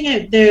using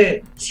it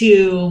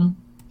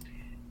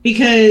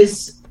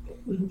because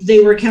they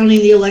were counting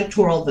the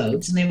electoral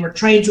votes, and they were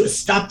trying to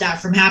stop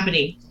that from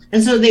happening,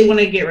 and so they want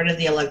to get rid of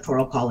the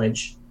Electoral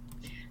College,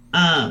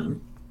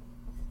 and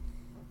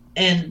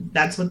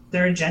that's what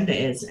their agenda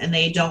is, and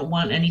they don't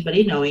want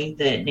anybody knowing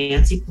that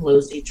Nancy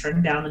Pelosi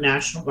turned down the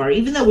National Guard,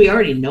 even though we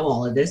already know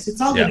all of this.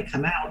 It's all going to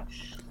come out.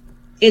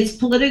 It's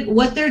political.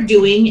 What they're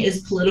doing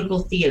is political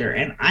theater,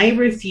 and I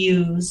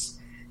refuse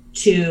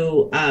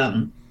to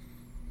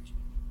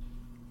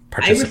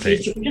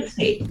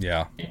participate.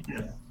 Yeah.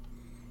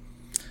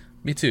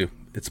 Me too.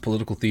 It's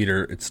political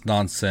theater. It's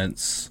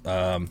nonsense.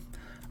 I'll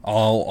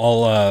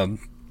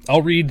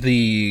read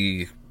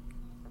the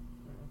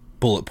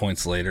bullet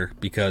points later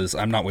because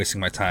I'm not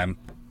wasting my time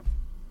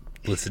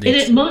listening.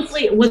 And it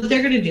mostly what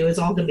they're going to do is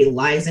all going to be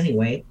lies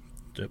anyway.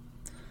 Yep.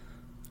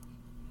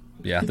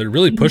 Yeah, they're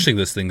really pushing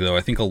this thing though.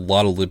 I think a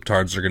lot of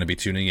libtards are going to be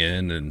tuning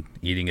in and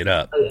eating it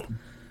up. Oh, yeah.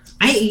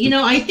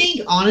 I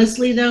think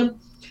honestly though,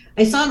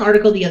 I saw an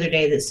article the other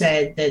day that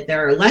said that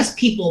there are less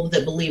people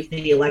that believe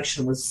the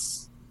election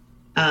was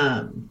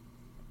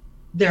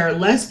there are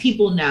less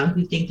people now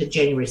who think that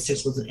January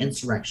 6th was an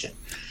insurrection.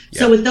 Yeah.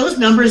 So with those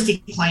numbers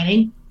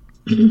declining,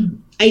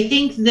 I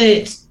think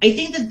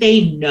that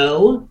they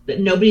know that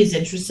nobody's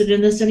interested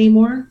in this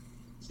anymore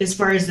as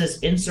far as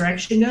this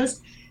insurrection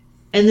goes.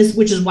 And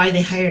which is why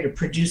they hired a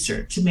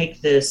producer to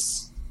make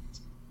this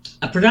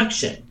a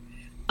production.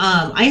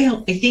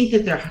 I think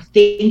that they're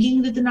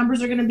thinking that the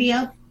numbers are going to be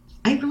up.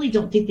 I really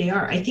don't think they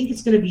are. I think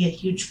it's going to be a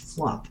huge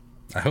flop.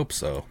 I hope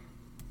so.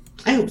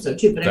 I hope so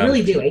too, but I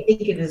really do. I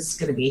think it is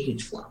going to be a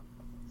huge flop.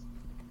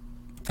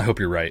 I hope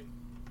you're right.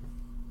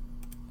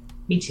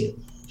 Me too.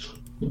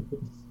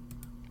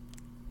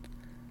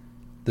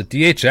 The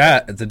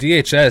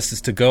DHS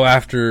is to go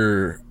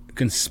after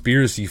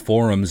conspiracy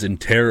forums in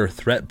terror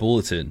threat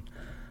bulletin.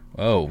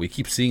 Oh, we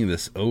keep seeing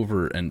this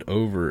over and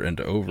over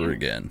and over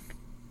again.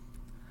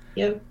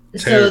 Yep.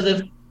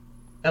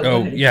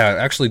 Yeah,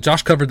 actually,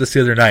 Josh covered this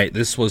the other night.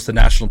 This was the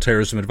National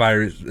Terrorism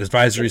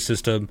Advisory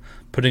System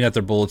putting out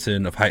their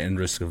bulletin of heightened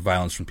risk of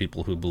violence from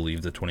people who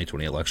believe the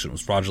 2020 election was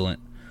fraudulent.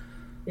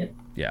 Yep.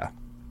 Yeah.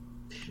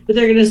 But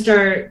they're going to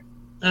start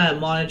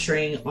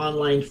monitoring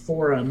online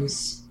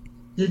forums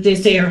that they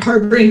say are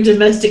harboring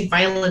domestic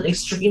violent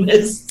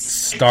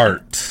extremists.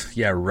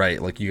 Yeah,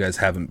 right. Like you guys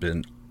haven't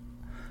been.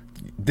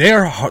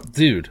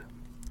 Dude.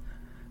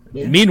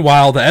 Yeah.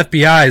 Meanwhile, the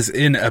FBI is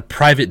in a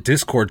private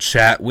Discord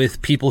chat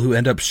with people who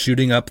end up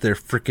shooting up their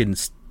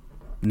freaking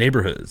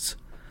neighborhoods.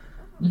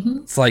 Mm-hmm.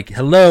 It's like,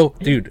 hello,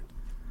 dude,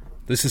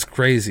 this is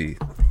crazy.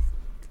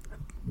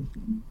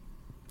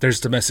 There's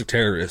domestic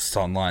terrorists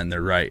online,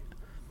 they're right.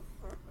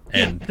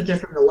 And but they're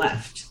from the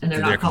left, and they're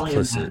not calling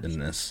them complicit in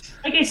this.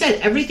 Like I said,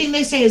 everything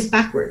they say is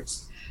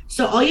backwards.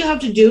 So all you have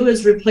to do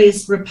is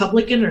replace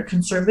Republican or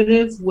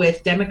conservative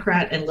with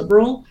Democrat and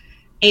liberal,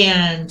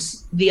 and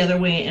the other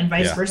way and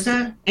vice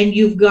versa, and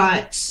you've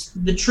got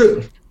the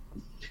truth.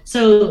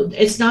 So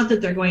it's not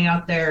that they're going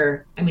out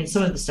there. I mean,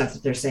 some of the stuff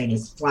that they're saying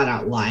is flat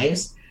out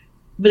lies,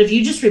 but if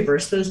you just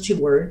reverse those two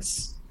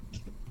words,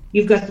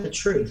 you've got the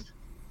truth.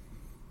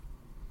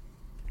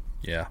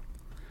 Yeah.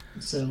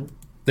 So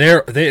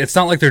it's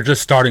not like they're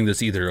just starting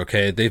this either,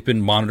 okay? They've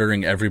been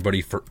monitoring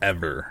everybody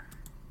forever.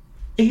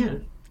 Yeah.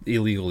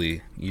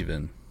 Illegally,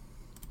 even.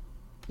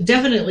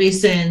 Definitely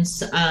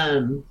since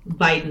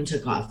Biden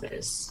took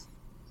office.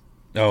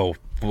 Oh,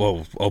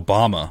 whoa,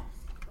 Obama.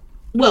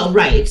 Well,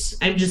 right.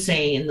 I'm just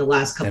saying in the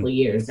last couple of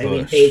years. I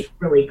mean, they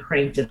really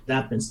cranked it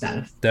up and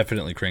stuff.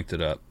 Definitely cranked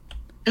it up.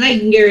 And I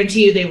can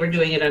guarantee you they were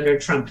doing it under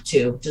Trump,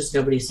 too. Just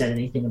nobody said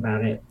anything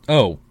about it.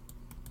 Oh,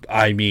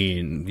 I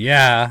mean,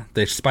 yeah.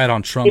 They spied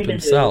on Trump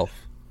himself.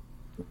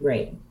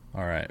 Right.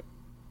 All right.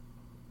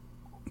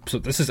 So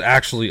this is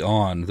actually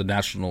on the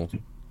national...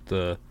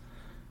 you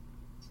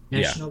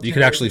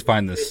could actually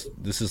find this.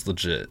 This is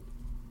legit.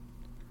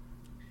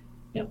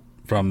 Yep.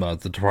 From the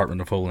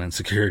Department of Homeland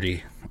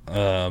Security.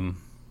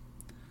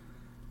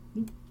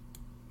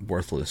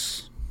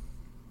 Worthless.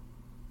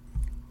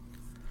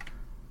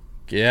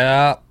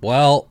 Yeah,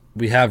 well,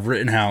 we have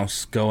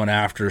Rittenhouse going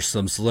after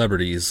some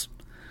celebrities,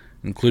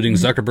 including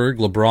Zuckerberg,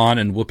 LeBron,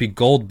 and Whoopi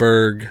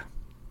Goldberg.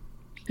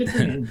 Good for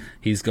him.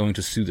 He's going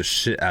to sue the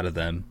shit out of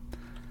them,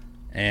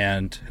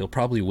 and he'll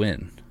probably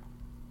win.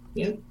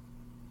 Yep.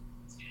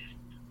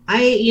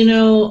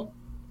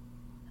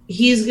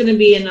 He's going to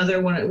be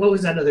another one. What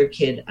was that other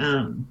kid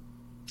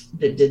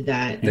that did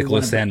that?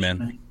 Nicholas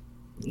Sandmann.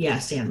 Yeah,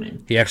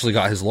 Sandmann. He actually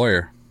got his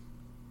lawyer.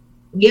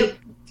 Yep.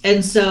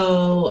 And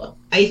so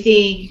I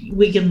think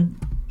we can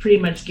pretty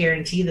much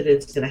guarantee that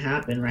it's going to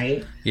happen,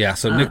 right? Yeah,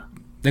 so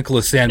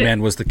Nicholas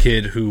Sandmann was the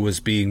kid who was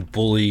being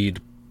bullied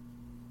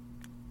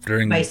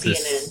during by this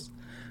CNN.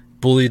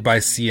 bullied by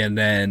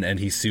CNN, and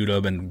he sued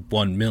them and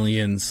won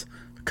millions.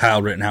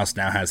 Kyle Rittenhouse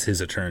now has his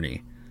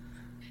attorney.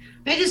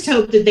 I just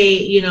hope that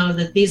they,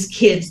 that these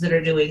kids that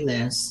are doing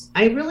this,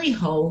 I really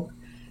hope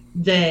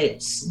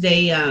that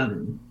they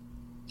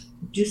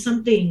do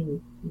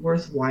something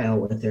worthwhile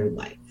with their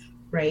life,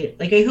 right?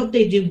 Like, I hope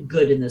they do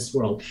good in this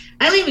world.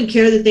 I don't even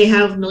care that they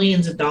have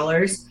millions of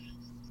dollars.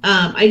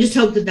 I just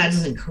hope that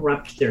doesn't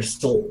corrupt their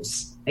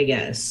souls, I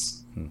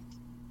guess.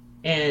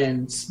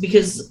 And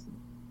because,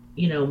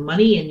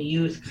 money and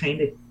youth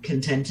kind of can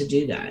tend to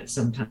do that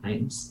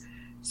sometimes.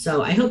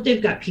 So I hope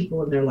they've got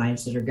people in their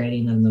lives that are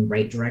guiding them in the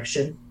right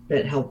direction,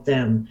 that help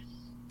them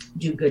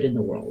do good in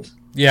the world.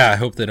 Yeah, I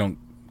hope they don't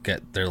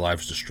get their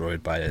lives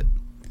destroyed by it.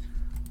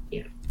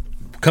 Yeah.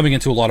 Coming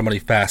into a lot of money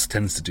fast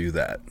tends to do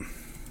that.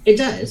 It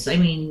does. I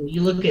mean,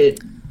 you look at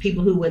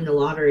people who win the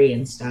lottery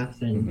and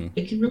stuff, and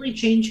it can really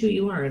change who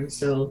you are. And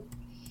so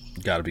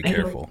Got to be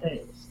careful.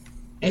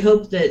 I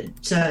hope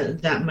that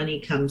that money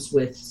comes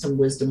with some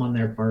wisdom on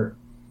their part.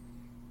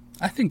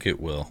 I think it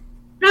will.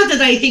 Not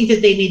that I think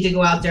that they need to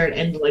go out there and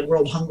end like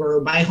world hunger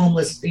or buy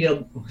homeless,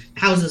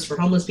 houses for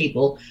homeless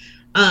people.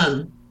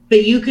 But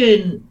you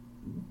can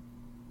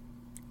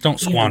don't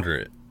squander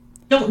it.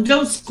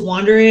 Don't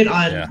squander it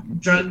on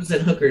drugs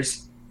and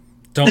hookers.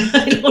 Don't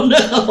I don't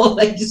know.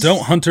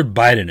 Don't Hunter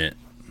Biden it.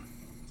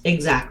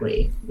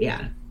 Exactly.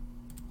 Yeah.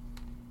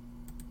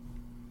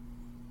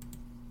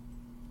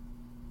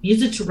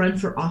 Use it to run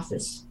for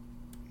office.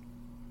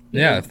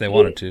 Yeah, if they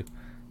wanted to.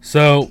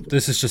 So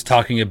this is just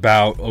talking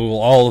about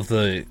all of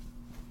the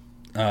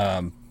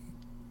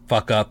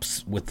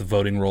fuck-ups with the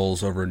voting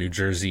rolls over in New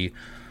Jersey.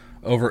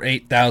 Over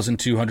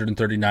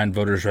 8,239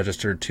 voters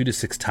registered 2 to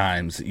 6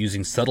 times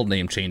using subtle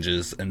name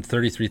changes, and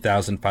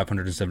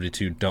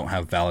 33,572 don't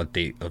have valid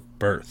date of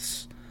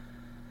births.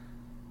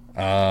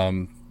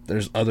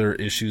 There's other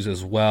issues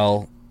as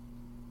well.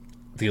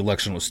 The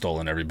election was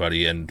stolen,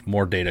 everybody, and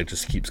more data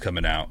just keeps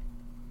coming out.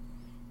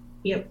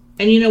 Yep.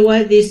 And you know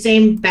what? These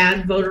same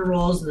bad voter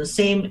rolls and the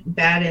same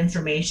bad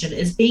information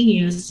is being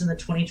used in the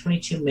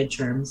 2022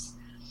 midterms.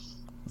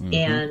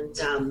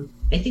 And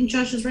I think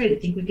Josh is right. I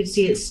think we could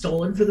see it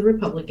stolen for the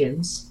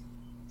Republicans,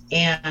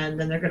 and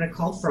then they're going to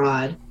call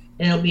fraud,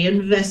 and it'll be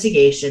an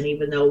investigation,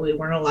 even though we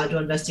weren't allowed to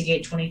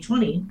investigate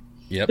 2020.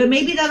 Yep. But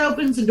maybe that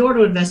opens the door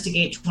to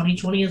investigate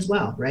 2020 as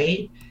well,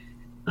 right?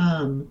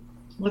 We'll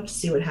have to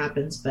see what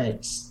happens.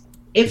 But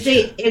if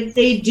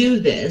they do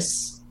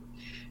this,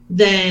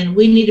 then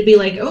we need to be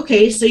like,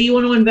 okay, so you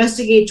want to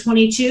investigate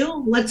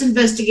 22? Let's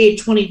investigate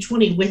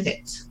 2020 with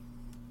it.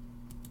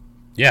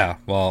 Yeah,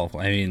 well,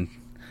 I mean,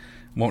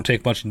 won't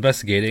take much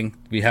investigating.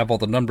 We have all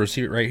the numbers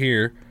here, right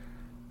here.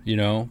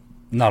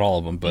 Not all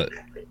of them, but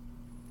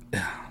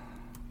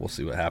we'll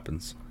see what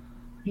happens.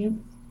 Yep.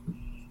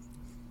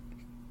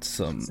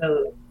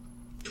 So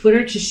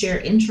Twitter to share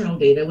internal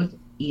data with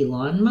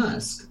Elon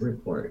Musk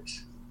report.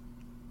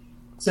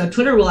 So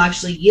Twitter will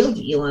actually yield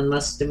Elon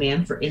Musk's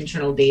demand for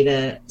internal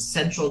data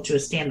central to a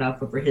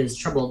standoff over his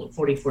troubled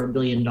 $44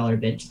 billion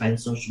bid to buy the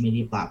social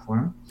media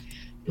platform.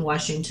 The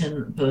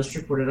Washington Post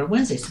reported on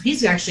Wednesday. So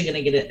he's actually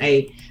going to get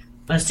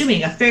I'm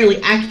assuming, a fairly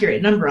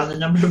accurate number on the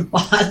number of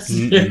bots.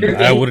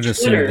 I wouldn't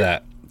assume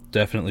that.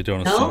 Definitely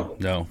don't assume.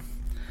 No.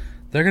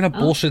 They're going to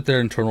bullshit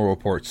their internal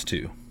reports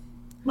too.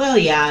 Well,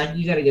 yeah,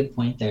 you got a good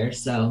point there.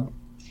 So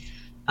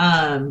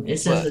it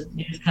says the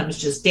news comes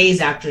just days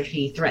after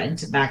he threatened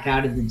to back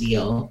out of the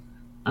deal,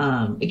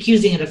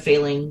 accusing it of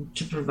failing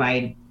to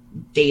provide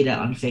data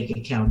on fake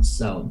accounts.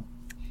 So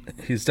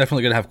he's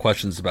definitely going to have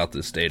questions about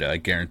this data, I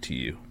guarantee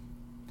you.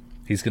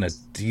 He's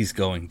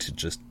going to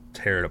just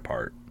tear it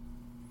apart.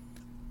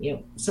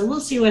 Yep. So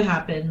we'll see what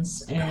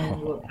happens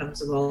and what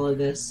comes of all of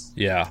this.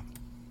 Yeah.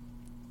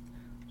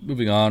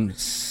 Moving on,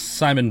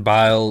 Simone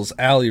Biles,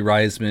 Aly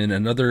Raisman,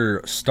 and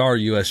other star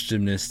U.S.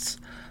 gymnasts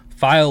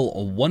file a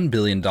 $1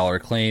 billion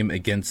claim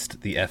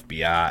against the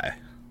FBI.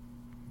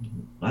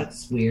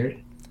 That's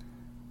weird.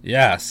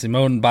 Yeah,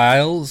 Simone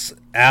Biles,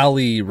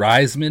 Aly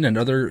Raisman, and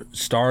other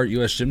star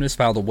U.S. gymnasts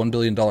filed a $1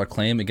 billion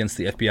claim against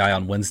the FBI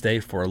on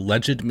Wednesday for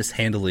alleged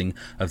mishandling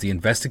of the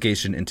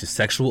investigation into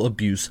sexual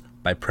abuse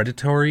by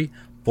predatory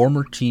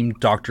former team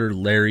Dr.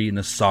 Larry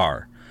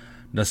Nassar.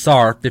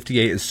 Nassar,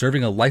 58, is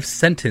serving a life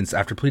sentence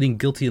after pleading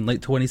guilty in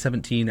late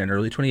 2017 and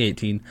early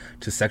 2018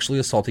 to sexually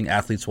assaulting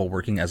athletes while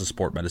working as a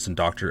sport medicine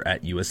doctor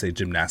at USA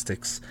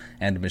Gymnastics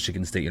and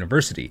Michigan State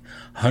University.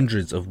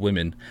 Hundreds of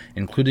women,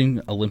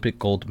 including Olympic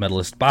gold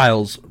medalist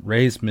Biles,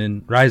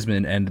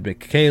 Raisman, and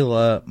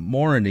Michaela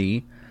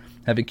Moroney,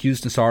 have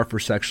accused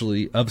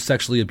Nassar of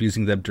sexually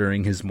abusing them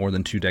during his more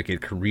than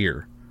 2-decade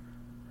career.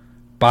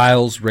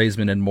 Biles,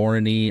 Raisman, and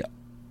Moroney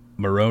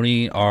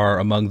are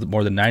among the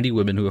more than 90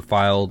 women who have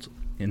filed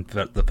in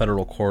the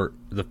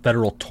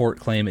federal tort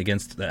claim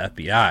against the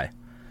FBI.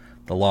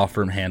 The law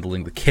firm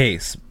handling the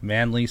case,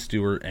 Manley,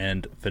 Stewart,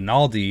 and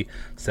Finaldi,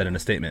 said in a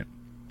statement.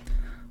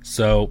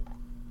 So,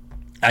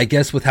 I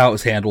guess with how it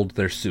was handled,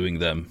 they're suing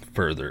them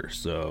further.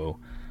 So,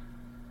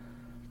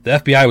 The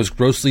FBI was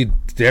grossly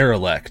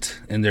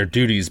derelict in their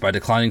duties by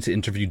declining to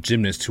interview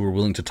gymnasts who were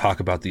willing to talk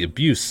about the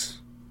abuse.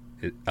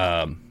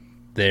 They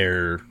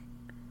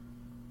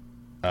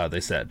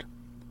said.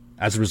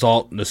 As a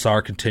result,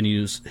 Nassar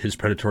continues his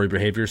predatory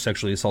behavior,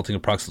 sexually assaulting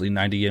approximately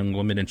 90 young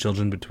women and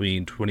children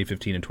between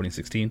 2015 and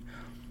 2016.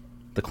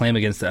 The claim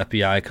against the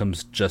FBI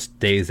comes just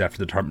days after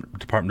the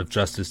Department of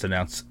Justice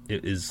announced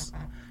it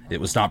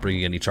was not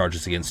bringing any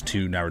charges against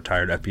 2 now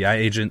retired FBI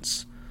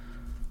agents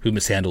who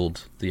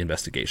mishandled the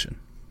investigation.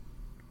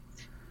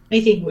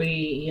 I think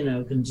we,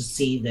 can just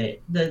see that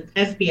the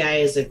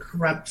FBI is a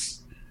corrupt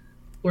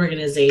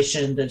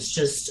organization that's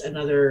just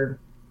another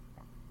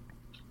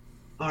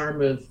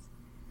arm of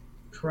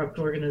corrupt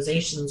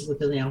organizations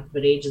within the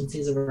alphabet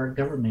agencies of our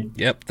government.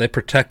 Yep, they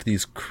protect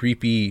these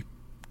creepy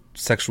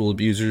sexual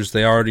abusers.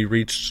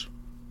 The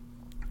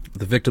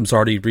victims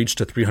already reached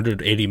a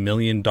 $380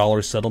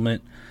 million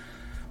settlement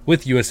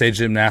with USA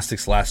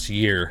Gymnastics last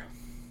year.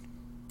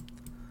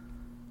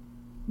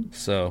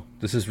 So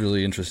this is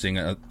really interesting.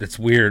 It's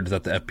weird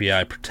that the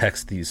FBI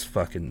protects these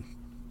fucking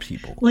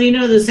people.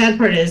 Well, the sad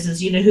part is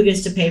who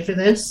gets to pay for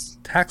this?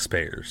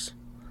 Taxpayers.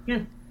 Yeah.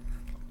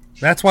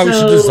 That's why we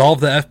should dissolve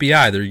the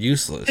FBI. They're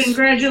useless.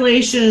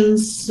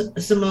 Congratulations,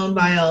 Simone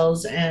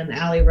Biles and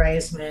Ali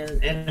Reisman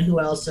and who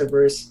else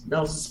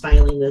is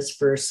filing this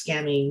for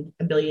scamming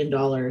 $1 billion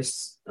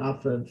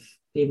off of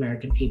the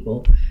American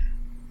people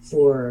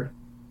for,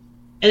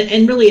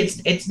 and really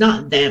it's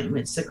not them,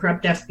 it's the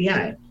corrupt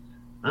FBI.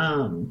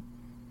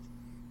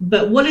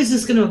 But what is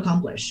this going to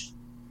accomplish?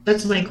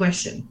 That's my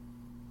question.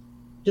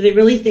 Do they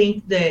really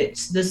think that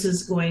this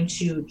is going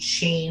to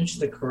change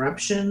the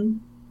corruption?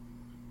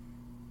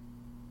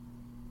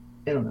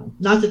 I don't know.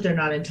 Not that they're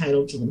not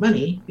entitled to the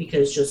money,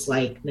 because just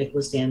like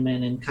Nicholas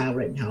Danman and Kyle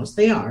Rittenhouse,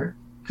 they are,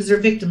 because they're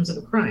victims of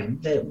a crime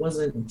that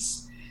wasn't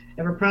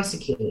ever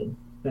prosecuted.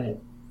 But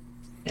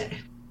it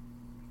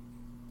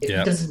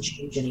doesn't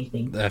change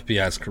anything. The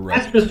FBI is corrupt.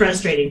 That's the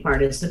frustrating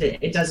part, is that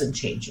it doesn't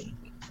change anything.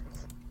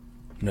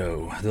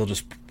 No, they'll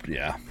get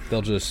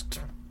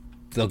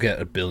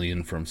 $1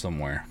 billion from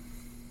somewhere.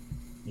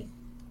 Yeah.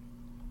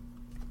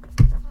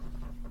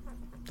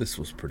 This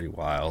was pretty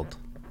wild.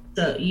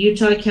 The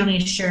Utah County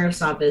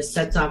Sheriff's Office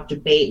sets off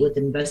debate with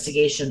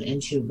investigation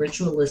into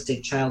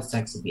ritualistic child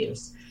sex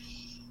abuse.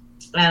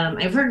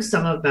 I've heard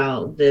some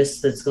about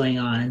this that's going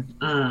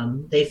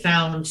on. They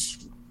found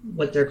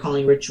what they're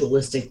calling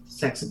ritualistic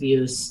sex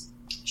abuse,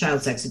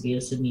 child sex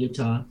abuse in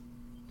Utah.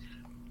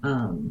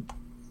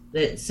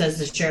 That says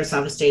the Sheriff's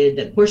Office stated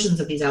that portions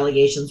of these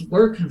allegations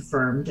were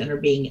confirmed and are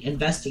being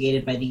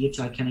investigated by the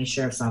Utah County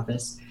Sheriff's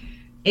Office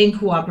in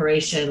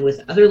cooperation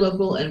with other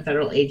local and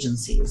federal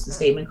agencies. The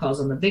statement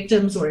calls on the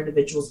victims or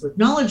individuals with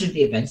knowledge of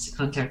the events to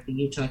contact the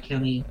Utah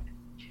County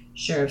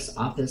Sheriff's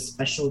Office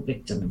Special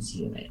Victims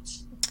Unit.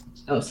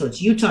 Oh, so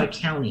it's Utah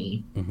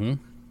County. Mm-hmm.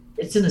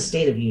 It's in the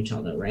state of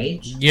Utah, though, right?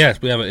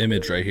 Yes, we have an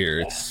image right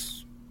here.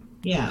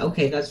 Yeah,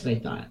 okay, that's what I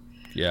thought.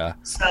 Yeah.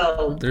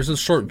 So there's a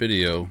short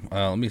video.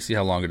 Let me see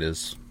how long it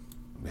is.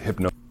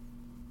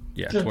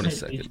 Yeah, 20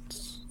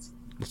 seconds.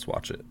 Let's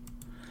watch it.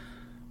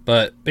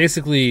 But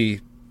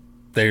basically,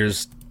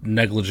 there's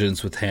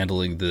negligence with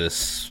handling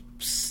these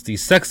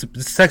sex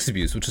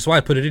abuse, which is why I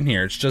put it in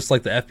here. It's just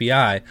like the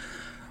FBI.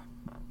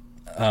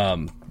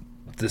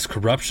 This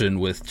corruption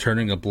with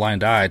turning a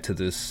blind eye to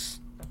this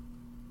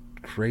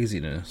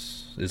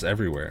craziness is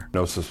everywhere.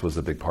 Hypnosis was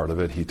a big part of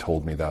it. He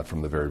told me that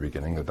from the very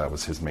beginning, that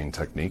was his main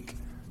technique.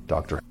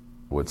 Dr.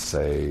 would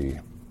say,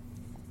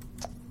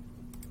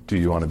 do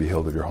you want to be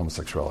healed of your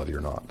homosexuality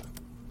or not?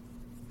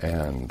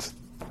 And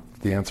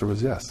the answer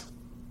was yes.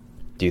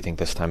 Do you think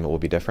this time it will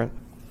be different?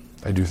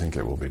 I do think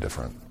it will be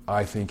different.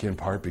 I think in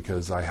part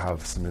because I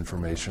have some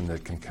information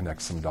that can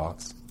connect some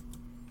dots.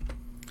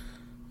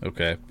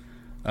 Okay.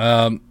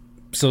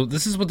 So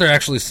this is what they're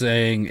actually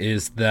saying,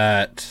 is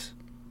that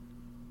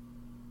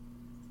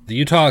the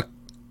Utah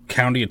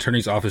County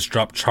Attorney's Office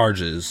dropped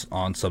charges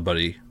on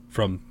somebody,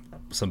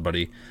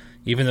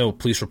 even though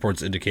police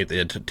reports indicate they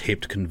had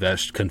taped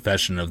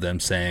confession of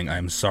them saying,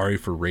 "I'm sorry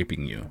for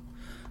raping you,"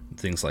 and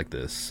things like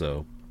this.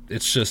 So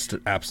it's just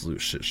an absolute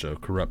shit show,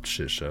 corrupt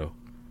shit show.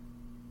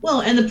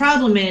 Well, and the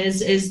problem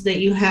is that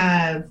you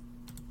have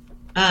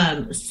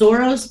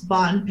Soros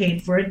bought and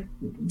paid for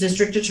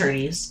district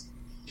attorneys.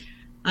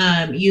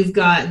 You've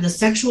got the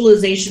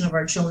sexualization of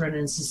our children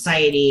in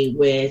society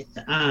with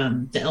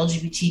the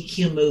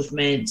LGBTQ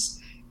movement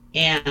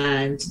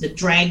and the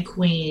drag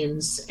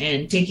queens,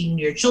 and taking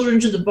your children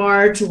to the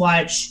bar to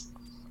watch,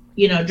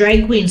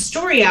 drag queen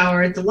story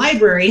hour at the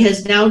library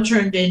has now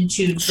turned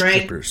into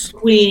drag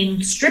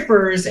queen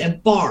strippers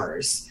and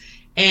bars.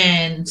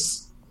 And,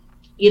 so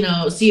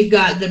you've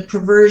got the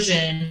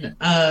perversion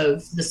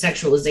of the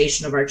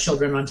sexualization of our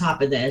children on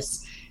top of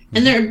this.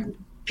 And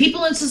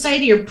people in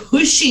society are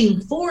pushing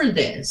for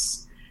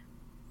this.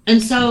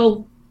 And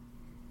so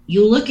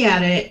you look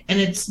at it, and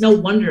it's no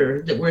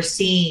wonder that we're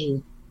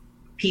seeing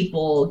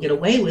people get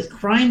away with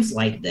crimes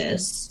like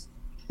this,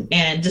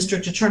 and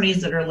district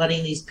attorneys that are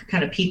letting these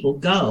kind of people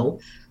go.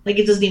 Like,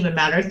 it doesn't even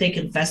matter if they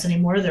confess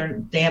anymore.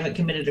 They haven't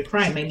committed a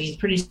crime. I mean,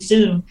 pretty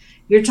soon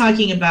you're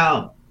talking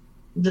about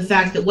the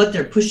fact that what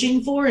they're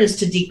pushing for is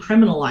to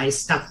decriminalize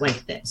stuff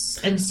like this.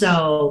 And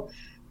so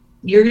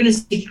you're going to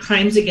see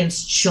crimes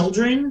against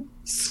children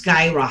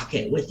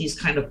skyrocket with these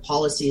kind of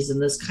policies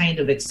and this kind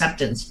of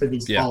acceptance for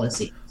these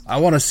policies. I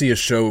want to see a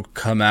show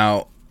come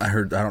out. I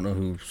don't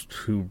know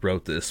who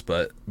wrote this,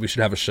 but we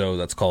should have a show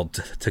that's called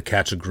To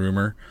Catch a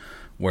Groomer,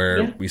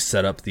 where we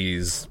set up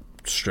these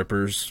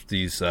strippers,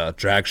 these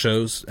drag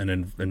shows,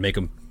 and make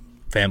them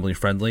family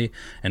friendly.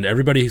 And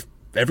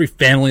every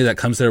family that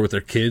comes there with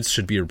their kids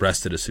should be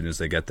arrested as soon as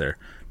they get there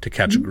to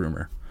catch a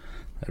groomer.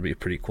 That'd be a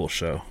pretty cool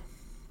show.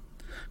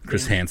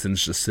 Chris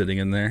Hansen's just sitting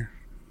in there.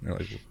 They're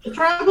like, the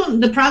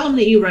problem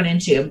that you run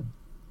into,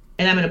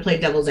 and I'm going to play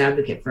devil's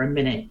advocate for a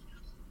minute,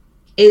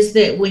 is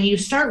that when you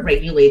start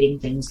regulating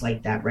things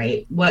like that,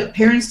 right? What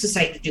parents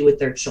decide to do with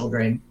their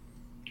children,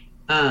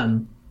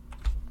 like,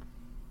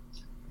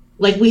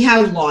 we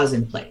have laws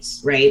in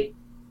place, right?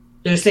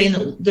 They're saying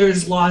that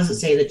there's laws that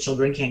say that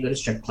children can't go to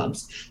strip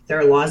clubs. There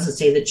are laws that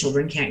say that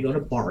children can't go to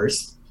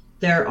bars.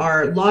 There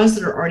are laws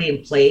that are already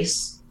in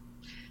place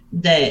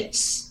that,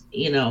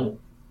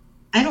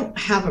 I don't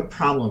have a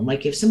problem.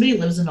 Like, if somebody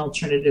lives an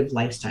alternative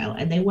lifestyle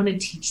and they want to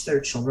teach their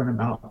children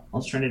about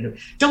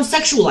alternative, don't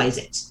sexualize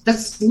it.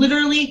 That's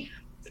literally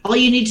all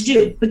you need to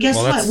do. But guess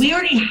what? We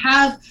already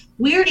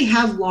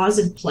have laws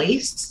in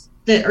place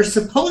that are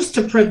supposed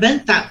to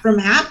prevent that from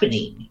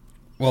happening.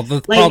 Well, the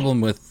problem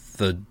with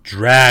the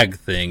drag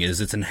thing is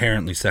it's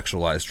inherently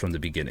sexualized from the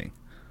beginning.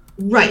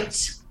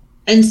 Right.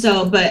 And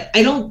so, but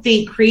I don't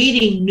think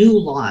creating new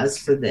laws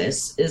for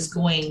this is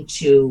going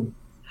to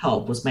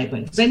help, was my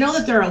point. Because I know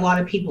that there are a lot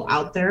of people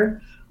out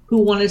there who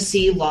want to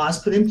see laws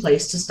put in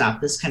place to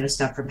stop this kind of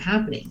stuff from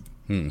happening.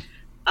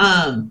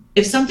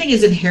 If something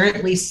is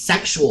inherently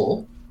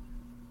sexual,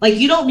 like,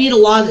 you don't need a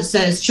law that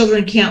says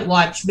children can't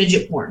watch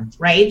midget porn,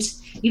 right?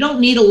 You don't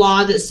need a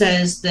law that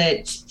says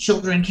that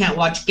children can't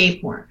watch gay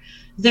porn.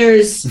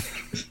 Children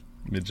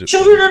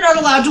are not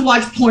allowed to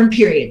watch porn,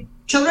 period.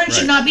 Children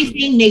should not be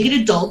seeing naked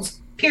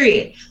adults,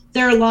 period.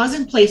 There are laws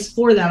in place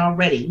for that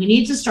already. We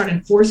need to start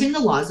enforcing the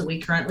laws that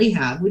we currently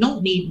have. We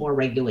don't need more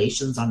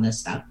regulations on this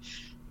stuff.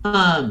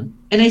 And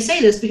I say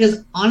this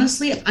because,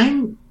 honestly,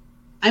 I'm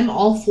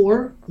all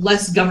for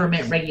less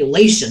government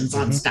regulations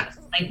on stuff.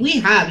 Like, we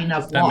have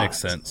enough laws. That makes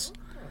sense.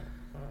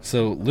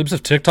 So Libs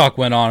of TikTok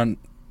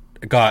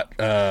got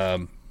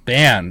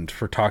banned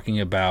for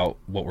talking about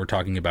what we're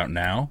talking about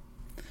now,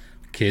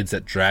 kids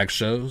at drag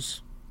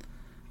shows.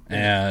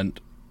 And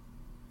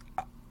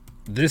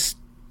this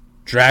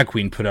drag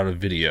queen put out a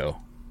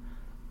video.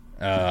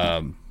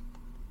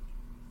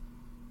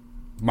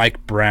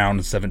 Mike Brown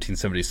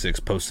 1776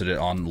 posted it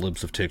on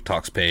Libs of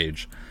TikTok's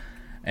page.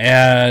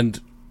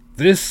 And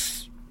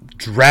this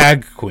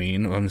drag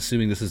queen, I'm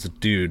assuming this is a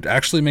dude,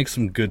 actually makes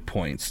some good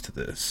points to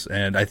this.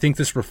 And I think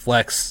this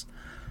reflects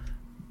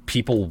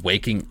people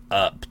waking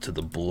up to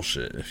the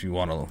bullshit. If you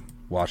want to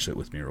watch it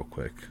with me real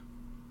quick.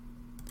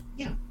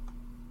 Yeah.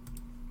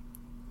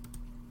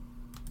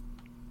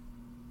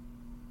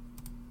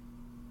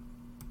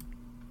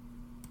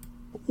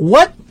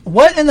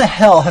 What in the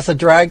hell has a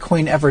drag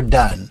queen ever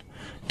done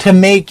to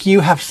make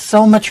you have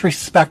so much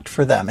respect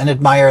for them and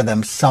admire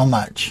them so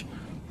much?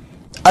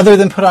 Other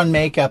than put on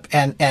makeup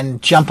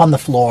and jump on the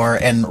floor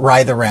and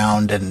writhe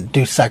around and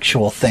do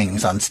sexual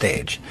things on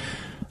stage.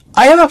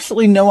 I have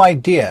absolutely no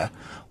idea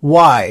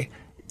why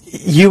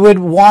you would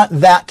want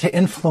that to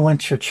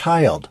influence your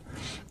child.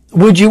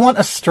 Would you want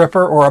a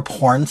stripper or a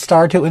porn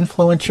star to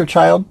influence your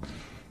child?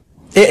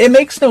 It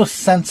makes no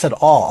sense at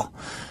all.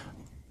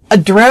 A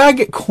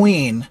drag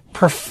queen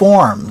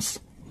performs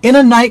in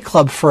a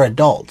nightclub for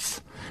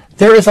adults.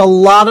 There is a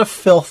lot of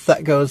filth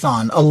that goes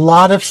on, a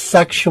lot of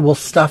sexual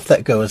stuff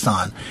that goes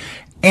on.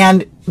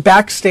 And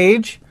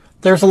backstage,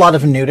 there's a lot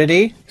of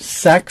nudity,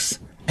 sex,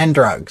 and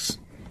drugs.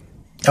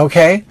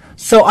 Okay?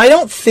 So I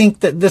don't think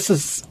that this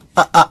is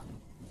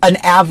an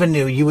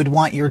avenue you would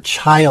want your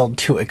child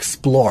to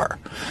explore.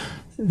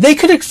 They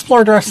could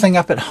explore dressing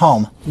up at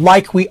home,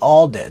 like we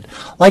all did.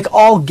 Like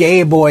all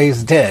gay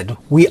boys did.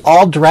 We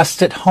all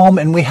dressed at home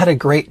and we had a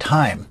great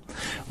time.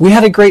 We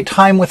had a great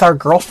time with our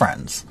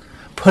girlfriends,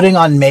 putting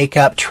on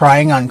makeup,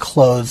 trying on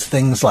clothes,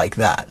 things like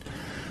that.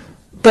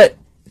 But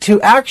to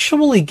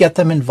actually get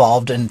them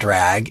involved in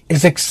drag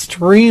is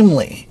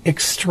extremely,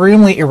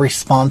 extremely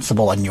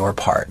irresponsible on your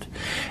part.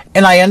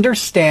 And I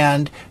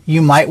understand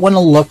you might want to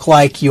look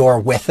like you're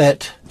with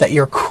it, that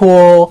you're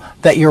cool,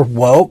 that you're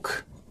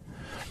woke,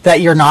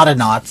 that you're not a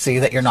Nazi,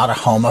 that you're not a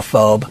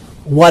homophobe,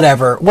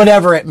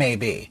 whatever it may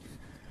be.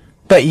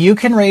 But you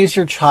can raise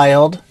your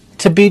child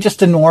to be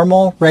just a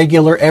normal,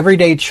 regular,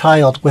 everyday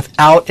child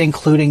without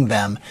including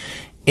them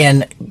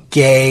in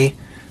gay,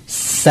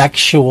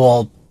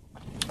 sexual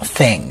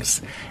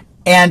things.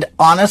 And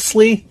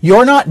honestly,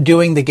 you're not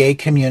doing the gay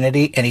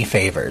community any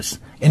favors.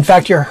 In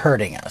fact, you're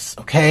hurting us,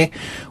 okay?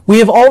 We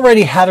have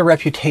already had a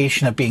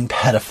reputation of being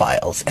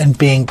pedophiles and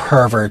being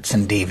perverts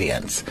and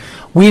deviants.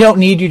 We don't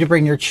need you to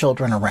bring your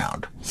children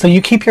around. So you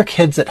keep your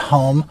kids at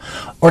home,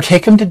 or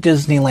take them to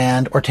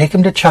Disneyland, or take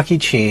them to Chuck E.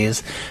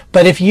 Cheese.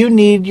 But if you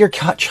need your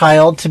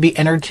child to be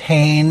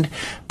entertained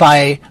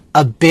by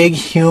a big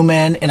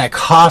human in a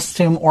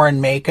costume or in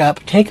makeup,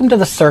 take them to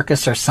the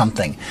circus or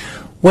something.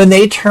 When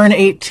they turn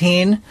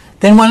 18,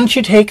 then why don't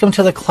you take them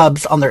to the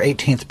clubs on their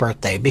 18th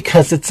birthday?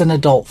 Because it's an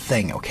adult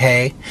thing,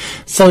 okay?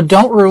 So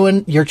don't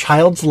ruin your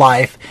child's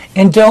life,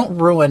 and don't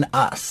ruin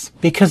us,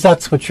 because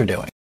that's what you're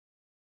doing.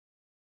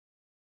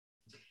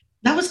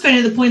 That was kind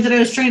of the point that I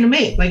was trying to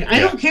make. Like, I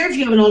don't care if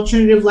you have an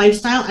alternative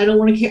lifestyle. I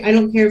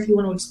don't care if you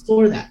want to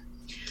explore that.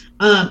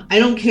 I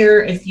don't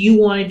care if you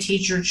want to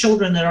teach your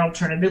children that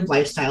alternative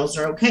lifestyles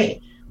are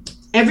okay.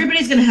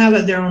 Everybody's going to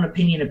have their own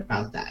opinion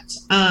about that.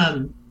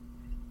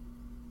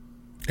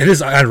 It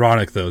is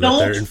ironic, though, that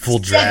they're in full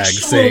drag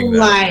saying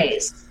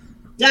that.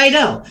 I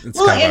know. It's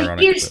well, kind of and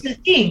ironic, here's the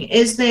thing,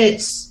 is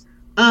that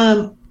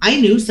I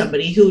knew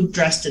somebody who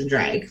dressed in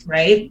drag,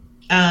 right?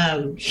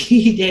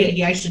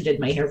 He actually did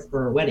my hair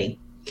for a wedding.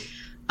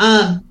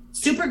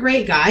 Super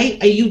great guy.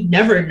 You'd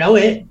never know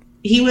it.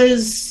 He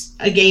was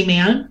a gay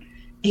man.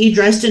 He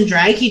dressed in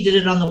drag. He did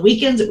it on the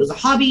weekends. It was a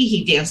hobby.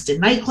 He danced in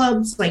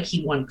nightclubs. Like,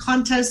 he won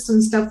contests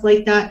and stuff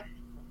like that.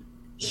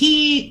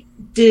 He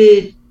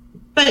did...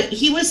 But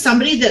he was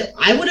somebody that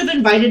I would have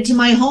invited to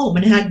my home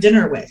and had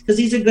dinner with, because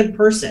he's a good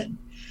person.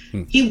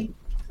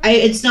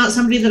 It's not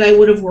somebody that I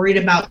would have worried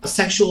about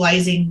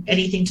sexualizing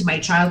anything to my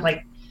child.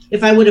 Like,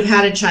 if I would have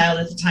had a child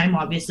at the time,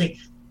 obviously,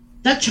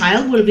 that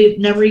child would have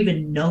never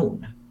even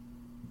known.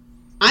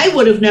 I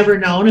would have never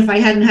known if I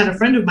hadn't had a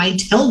friend of mine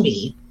tell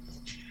me.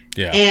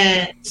 Yeah.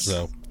 And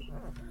so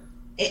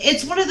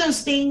it's one of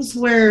those things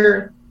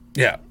where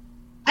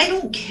I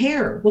don't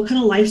care what kind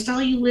of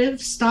lifestyle you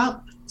live.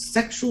 Stop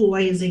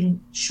sexualizing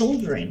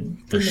children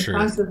in the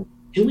process of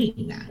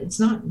doing that. It's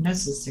not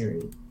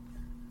necessary.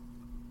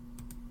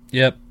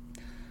 Yep.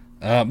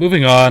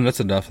 Moving on. That's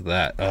enough of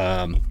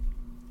that.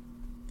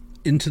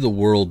 Into the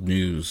world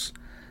news.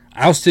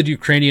 Ousted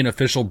Ukrainian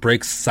official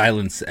breaks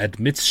silence,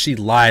 admits she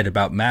lied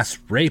about mass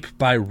rape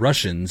by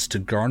Russians to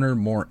garner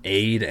more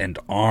aid and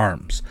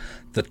arms.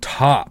 The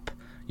top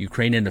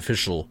Ukrainian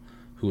official,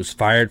 who was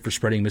fired for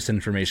spreading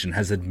misinformation,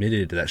 has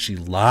admitted that she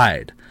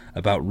lied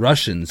about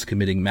Russians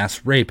committing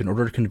mass rape in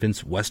order to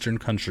convince Western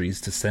countries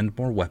to send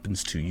more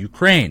weapons to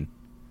Ukraine.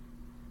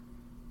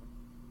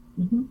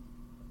 Mm-hmm.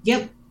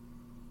 Yep.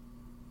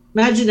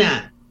 Imagine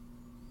that.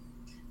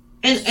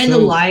 And the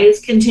lies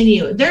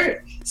continue.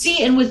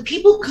 And with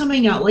people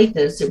coming out like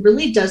this, it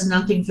really does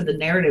nothing for the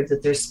narrative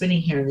that they're spinning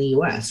here in the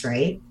U.S.,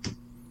 right?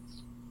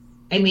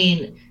 I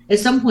mean, at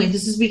some point,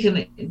 this is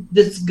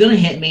going to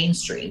hit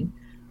mainstream.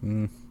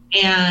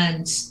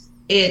 And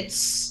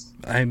it's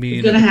going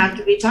to have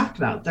to be talked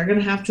about. They're going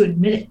to have to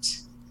admit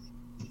it.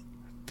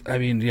 I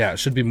mean, yeah, it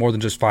should be more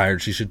than just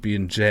fired. She should be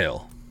in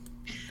jail.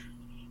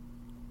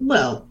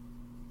 Well,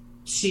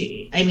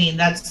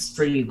 that's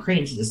for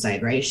Ukraine to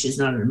decide, right? She's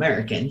not an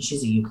American.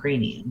 She's a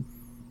Ukrainian.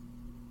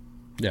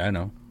 Yeah, I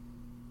know.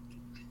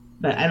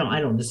 But I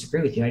don't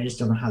disagree with you. I just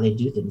don't know how they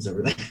do things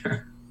over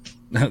there.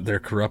 They're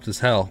corrupt as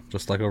hell,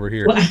 just like over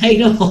here. Well, I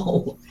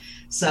know.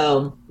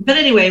 So, but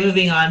anyway,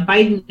 moving on.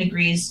 Biden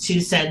agrees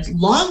to send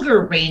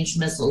longer range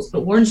missiles,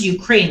 but warns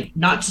Ukraine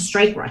not to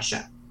strike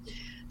Russia.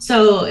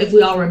 So if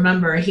we all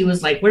remember, he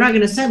was like, we're not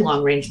going to send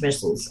long range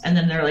missiles. And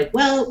then they're like,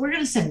 well, we're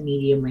going to send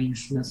medium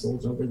range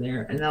missiles over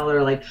there. And now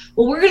they're like,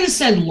 well, we're going to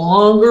send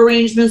longer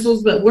range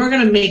missiles, but we're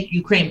going to make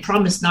Ukraine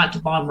promise not to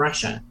bomb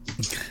Russia.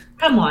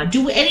 Come on.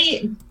 Do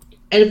any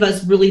of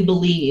us really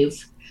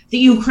believe that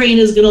Ukraine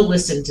is going to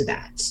listen to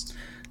that?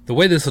 The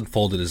way this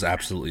unfolded is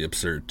absolutely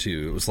absurd,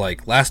 too. It was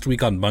like last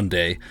week on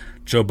Monday,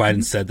 Joe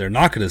Biden said they're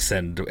not going to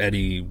send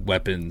any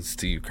weapons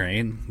to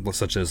Ukraine,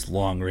 such as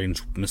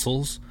long-range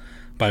missiles.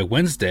 By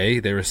Wednesday,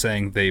 they were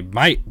saying they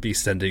might be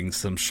sending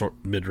some short,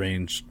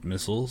 mid-range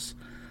missiles.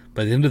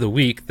 By the end of the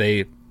week,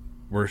 they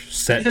were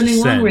set to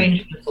send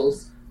long-range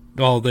missiles.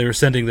 Well, they were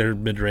sending their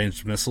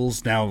mid-range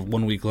missiles. Now,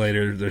 1 week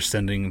later, they're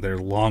sending their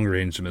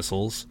long-range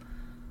missiles.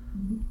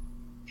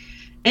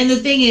 And the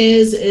thing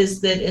is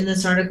that in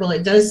this article,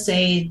 it does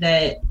say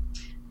that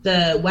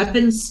the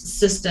weapons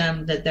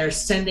system that they're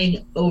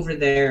sending over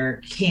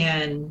there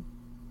can,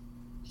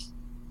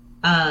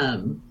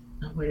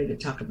 where did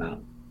it talk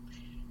about?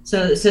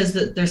 So it says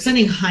that they're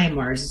sending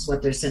HIMARS is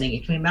what they're sending.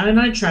 It can be mounted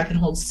on a truck and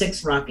hold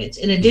 6 rockets.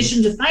 In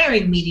addition to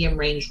firing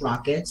medium-range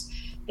rockets,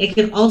 it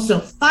can also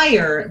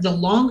fire the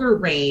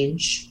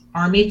longer-range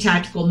Army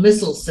tactical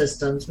missile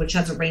systems, which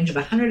has a range of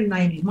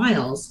 190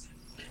 miles,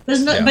 but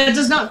it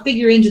does not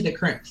figure into the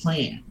current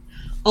plan.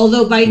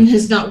 Although Biden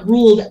has not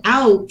ruled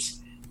out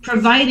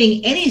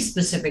providing any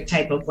specific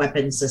type of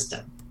weapon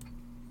system.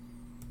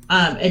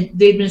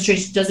 The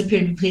administration does appear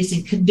to be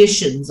placing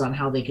conditions on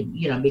how they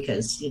can,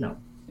 because,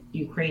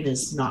 Ukraine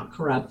is not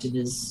corrupt. It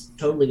is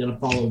totally going to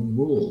follow the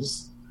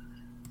rules.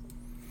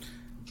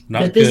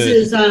 Not but this good.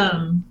 is,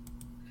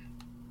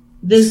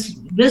 This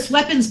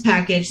weapons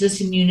package,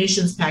 this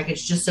munitions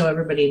package, just so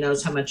everybody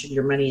knows how much of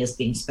your money is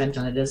being spent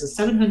on it, is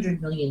a $700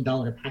 million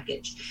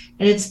package.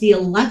 And it's the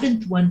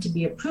 11th one to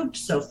be approved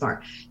so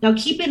far. Now,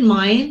 keep in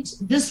mind,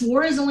 this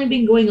war has only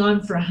been going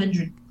on for a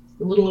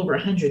little over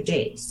 100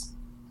 days.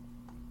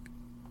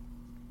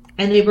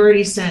 And they've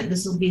already sent,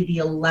 this will be the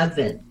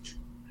 11th.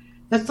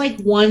 That's like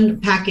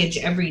one package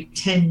every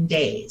 10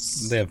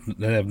 days. They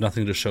have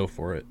nothing to show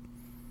for it.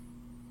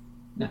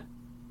 No.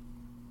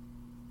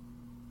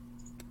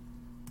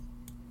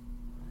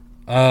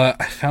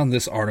 I found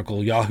this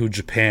article, Yahoo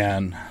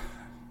Japan.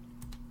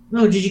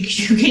 Oh,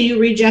 can you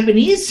read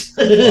Japanese?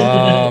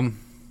 I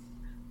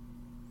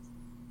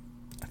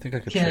think I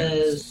could.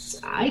 Because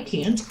I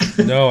can't.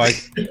 No,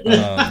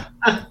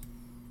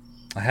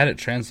 I had it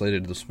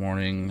translated this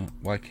morning.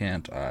 Why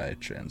can't I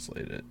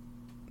translate it?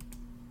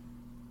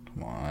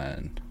 Come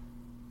on.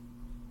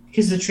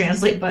 Because the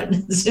translate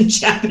button is in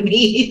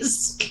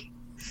Japanese.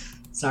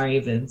 Sorry,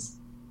 Vince.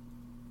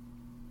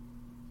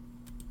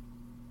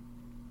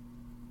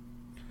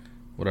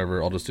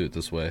 Whatever, I'll just do it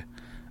this way.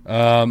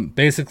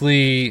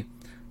 Basically,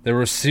 there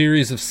were a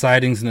series of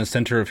sightings in the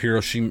center of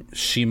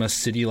Hiroshima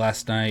City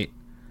last night.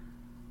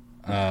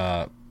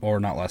 Or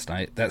not last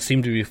night. That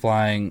seemed to be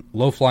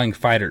low-flying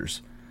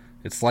fighters.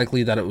 It's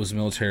likely that it was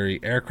military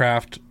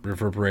aircraft,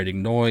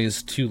 reverberating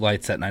noise, 2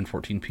 lights at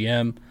 9:14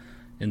 p.m.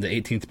 In the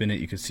 18th minute,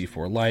 you could see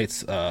 4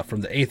 lights.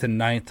 From the 8th and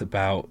 9th,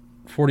 about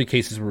 40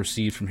 cases were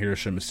received from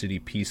Hiroshima City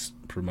Peace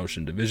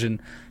Promotion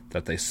Division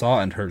that they saw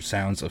and heard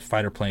sounds of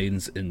fighter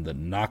planes in the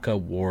Naka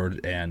Ward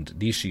and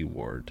Nishi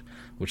Ward,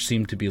 which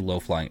seemed to be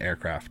low-flying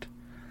aircraft.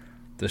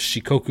 The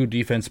Shikoku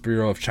Defense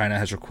Bureau of China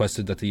has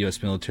requested that the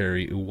U.S.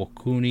 military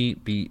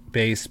Iwakuni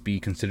base be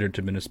considered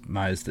to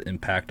minimize the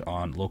impact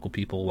on local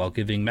people while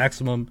giving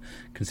maximum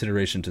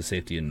consideration to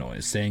safety and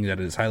noise, saying that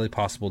it is highly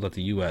possible that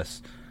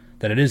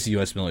it is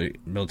U.S.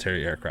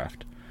 military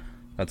aircraft.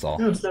 That's all.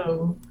 Oh,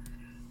 so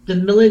the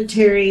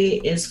military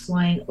is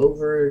flying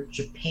over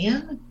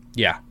Japan?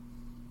 Yeah.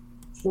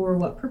 For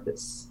what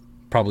purpose?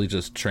 Probably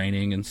just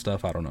training and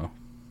stuff. I don't know.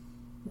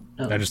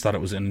 Oh. I just thought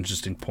it was an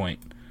interesting point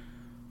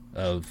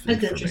of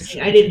That's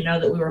interesting. I didn't know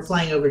that we were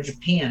flying over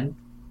Japan.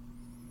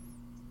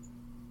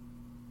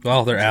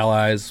 Well, they're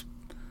allies.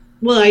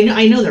 Well,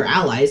 I know they're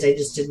allies. I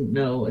just didn't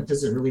know. It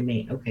doesn't really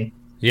mean okay.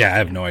 Yeah, I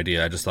have no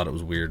idea. I just thought it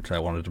was weird. I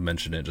wanted to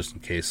mention it just in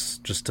case,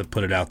 just to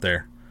put it out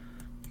there.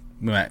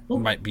 We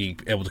might be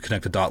able to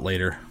connect the dot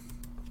later.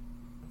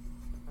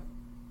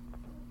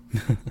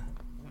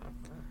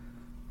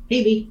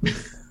 Maybe.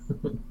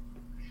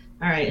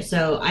 All right,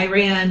 so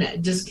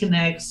Iran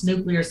disconnects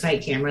nuclear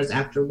site cameras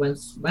after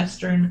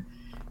Western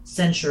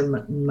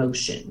censure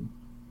motion.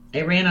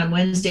 Iran on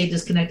Wednesday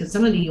disconnected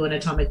some of the UN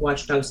atomic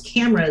watchdog's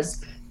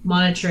cameras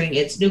monitoring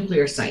its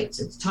nuclear sites.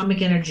 Its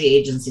Atomic Energy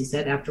Agency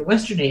said after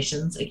Western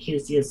nations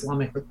accused the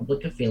Islamic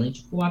Republic of failing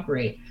to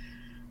cooperate.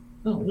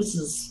 Oh, this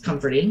is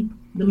comforting.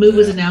 The move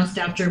was announced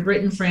after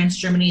Britain, France,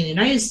 Germany, and the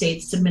United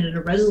States submitted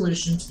a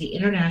resolution to the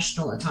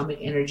International Atomic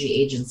Energy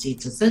Agency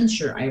to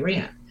censure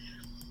Iran.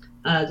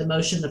 The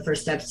motion, the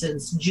first step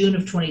since June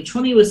of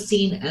 2020, was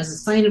seen as a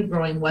sign of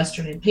growing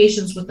Western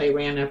impatience with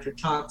Iran after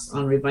talks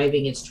on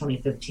reviving its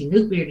 2015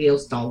 nuclear deal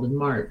stalled in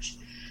March.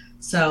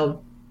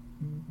 So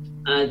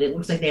it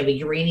looks like they have a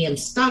uranium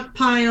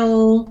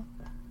stockpile.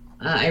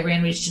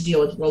 Iran reached a deal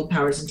with world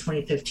powers in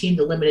 2015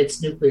 to limit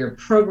its nuclear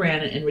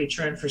program in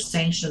return for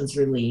sanctions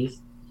relief.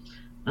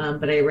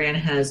 But Iran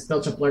has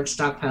built up large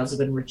stockpiles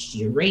of enriched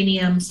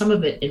uranium, some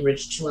of it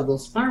enriched to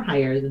levels far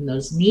higher than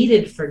those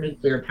needed for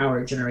nuclear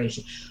power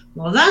generation.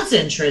 Well, that's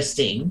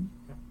interesting.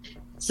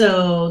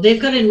 So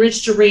they've got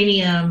enriched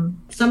uranium,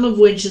 some of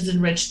which is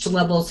enriched to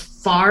levels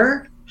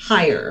far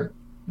higher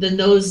than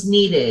those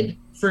needed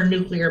for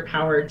nuclear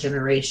power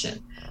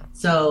generation.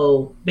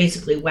 So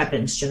basically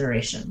weapons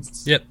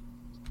generations. Yep.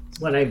 That's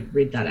what I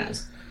read that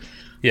as.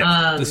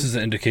 Yeah, this is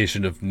an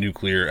indication of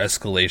nuclear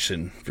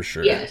escalation for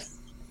sure. Yes.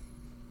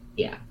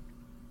 Yeah,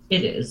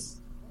 it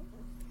is.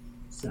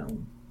 So.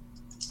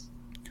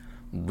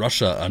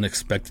 Russia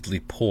unexpectedly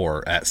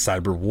poor at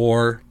cyber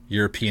war,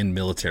 European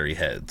military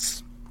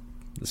heads.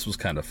 This was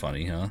kind of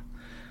funny, huh?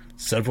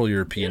 Several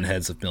European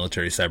heads of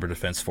military cyber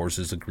defense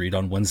forces agreed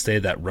on Wednesday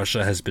that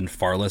Russia has been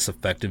far less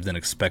effective than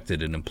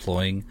expected in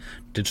employing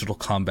digital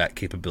combat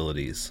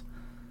capabilities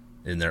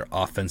in their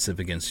offensive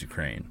against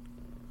Ukraine.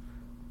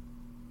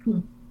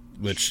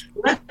 Which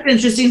that's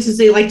interesting since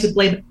they like to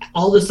blame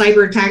all the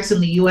cyber attacks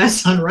in the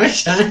U.S. on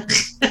Russia.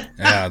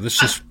 Yeah,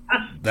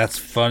 that's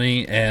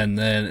funny, and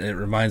then it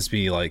reminds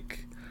me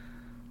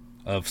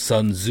of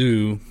Sun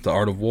Tzu, The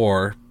Art of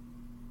War.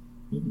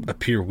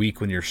 Appear weak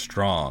when you're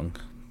strong.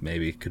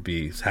 Maybe it could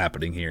be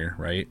happening here,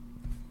 right?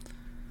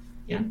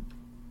 Yeah,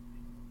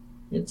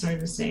 it's hard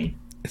to say.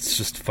 It's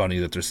just funny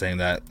that they're saying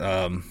that.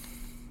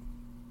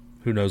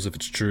 Who knows if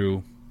it's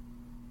true?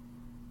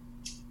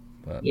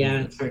 But, yeah,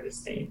 it's hard to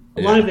say.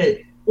 A lot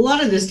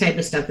of this type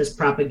of stuff is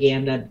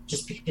propaganda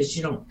just because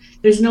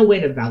there's no way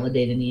to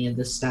validate any of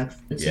this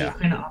stuff. And so you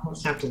kind of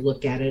almost have to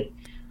look at it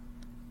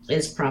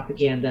as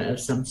propaganda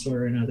of some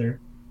sort or another.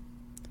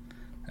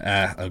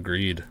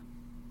 Agreed.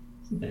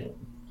 But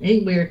I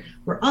think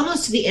we're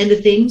almost to the end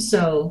of things,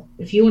 so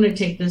if you want to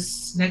take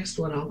this next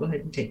one, I'll go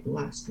ahead and take the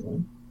last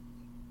one.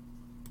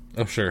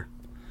 Oh, sure.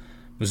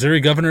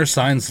 Missouri governor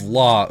signs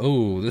law.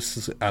 Oh, this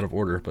is out of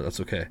order, but that's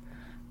okay.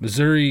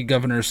 Missouri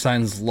governor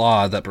signs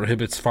law that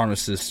prohibits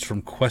pharmacists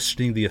from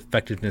questioning the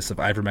effectiveness of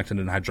ivermectin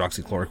and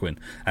hydroxychloroquine.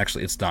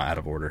 Actually, it's not out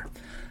of order.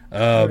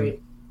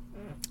 Right.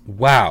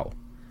 Wow.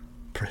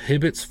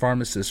 Prohibits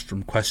pharmacists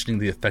from questioning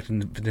the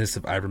effectiveness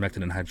of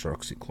ivermectin and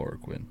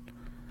hydroxychloroquine.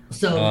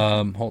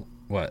 So,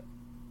 what?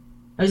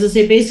 I was going to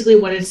say, basically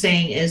what it's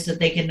saying is that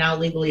they can now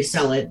legally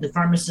sell it. The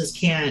pharmacist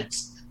can't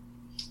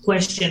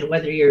question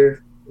whether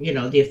you're,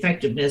 the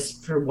effectiveness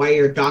for why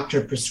your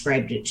doctor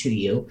prescribed it to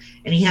you,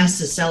 and he has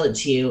to sell it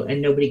to you,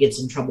 and nobody gets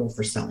in trouble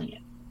for selling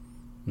it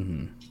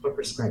or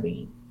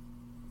prescribing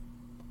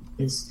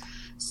it.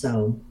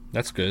 So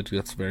that's good.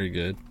 That's very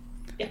good.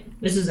 Yeah,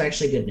 this is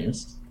actually good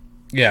news.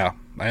 Yeah,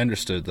 I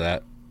understood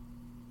that.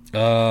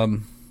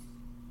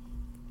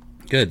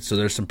 Good. So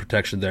there's some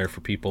protection there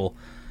for people.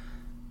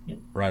 Yep.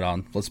 Right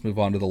on. Let's move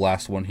on to the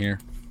last one here.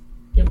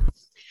 Yep.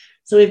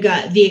 So we've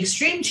got the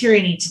extreme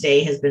tyranny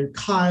today has been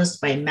caused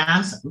by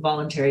mass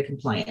voluntary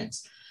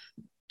compliance.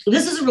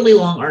 This is a really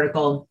long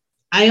article.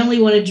 I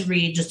only wanted to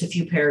read just a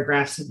few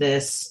paragraphs of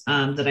this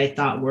that I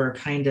thought were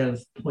kind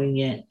of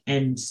poignant,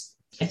 and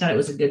I thought it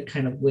was a good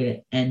kind of way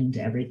to end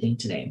everything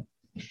today.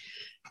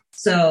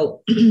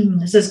 So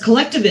it says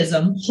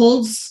collectivism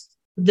holds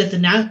that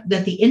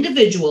the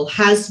individual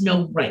has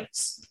no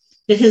rights,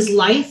 that his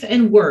life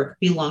and work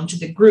belong to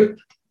the group,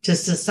 to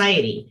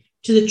society,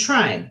 to the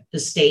tribe, the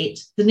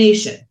state, the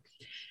nation,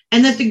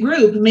 and that the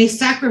group may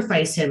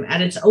sacrifice him at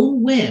its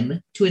own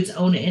whim to its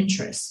own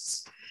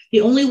interests.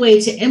 The only way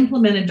to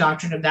implement a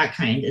doctrine of that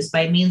kind is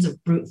by means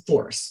of brute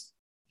force.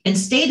 And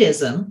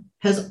statism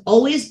has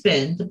always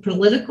been the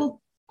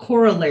political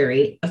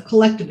corollary of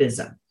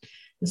collectivism.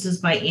 This is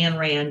by Ayn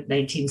Rand,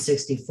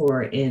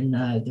 1964, in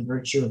The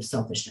Virtue of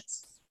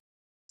Selfishness.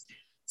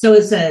 So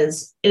it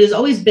says, it has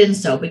always been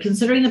so, but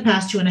considering the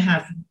past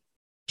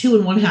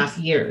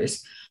 2.5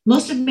 years,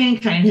 most of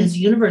mankind has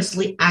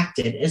universally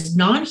acted as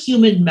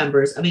non-human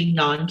members of a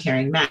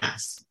non-caring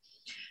mass.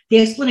 The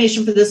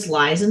explanation for this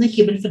lies in the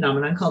human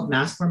phenomenon called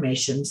mass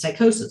formation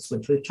psychosis,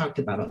 which we've talked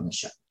about on the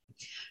show.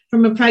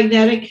 From a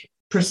pragmatic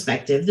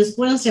perspective, this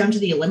boils down to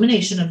the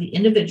elimination of the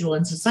individual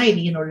in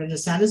society in order to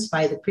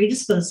satisfy the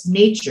predisposed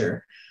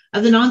nature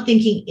of the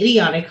non-thinking,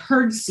 idiotic,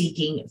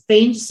 herd-seeking,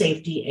 feigned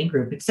safety, and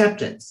group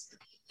acceptance.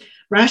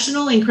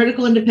 Rational and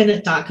critical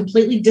independent thought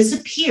completely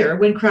disappear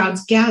when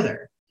crowds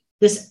gather.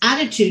 This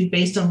attitude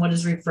based on what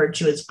is referred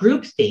to as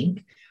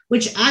groupthink,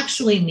 which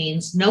actually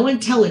means no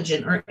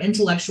intelligent or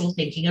intellectual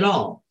thinking at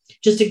all,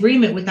 just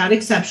agreement without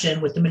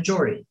exception with the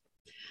majority.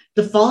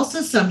 The false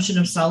assumption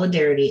of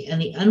solidarity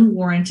and the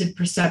unwarranted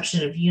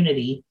perception of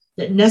unity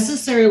that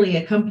necessarily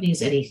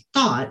accompanies any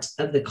thought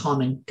of the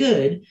common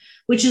good,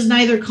 which is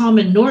neither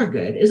common nor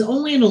good, is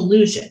only an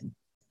illusion,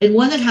 and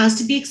one that has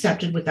to be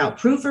accepted without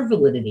proof or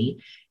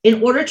validity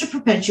in order to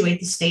perpetuate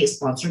the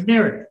state-sponsored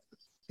narrative.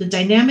 The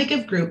dynamic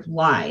of group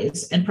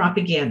lies and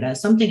propaganda,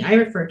 something I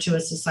refer to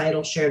as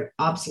societal shared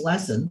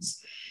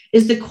obsolescence,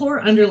 is the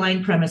core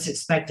underlying premise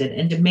expected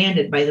and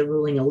demanded by the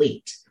ruling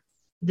elite.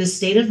 This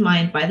state of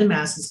mind by the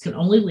masses can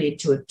only lead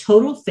to a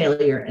total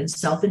failure and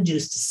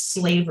self-induced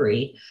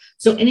slavery,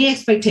 so any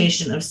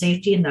expectation of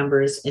safety in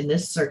numbers in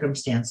this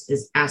circumstance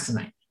is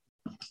asinine.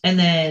 And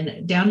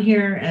then down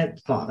here at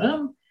the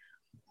bottom,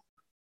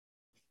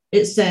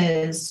 it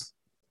says,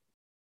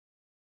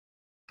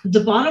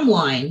 the bottom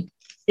line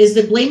is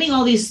that blaming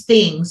all these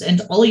things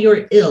and all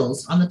your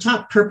ills on the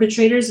top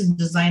perpetrators and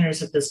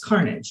designers of this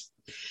carnage,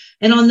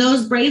 and on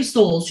those brave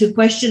souls who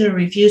question and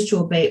refuse to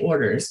obey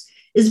orders,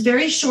 is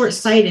very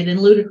short-sighted and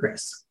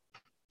ludicrous.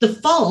 The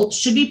fault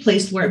should be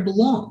placed where it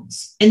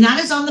belongs, and that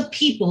is on the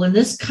people in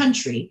this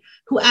country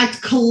who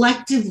act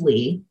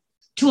collectively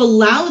to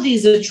allow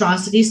these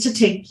atrocities to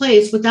take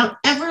place without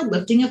ever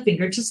lifting a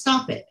finger to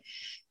stop it.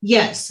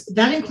 Yes,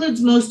 that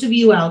includes most of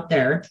you out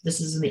there.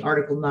 This is in the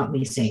article, not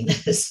me saying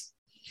this.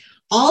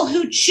 All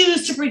who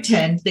choose to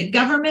pretend that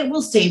government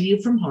will save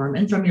you from harm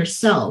and from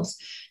yourselves,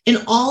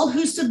 and all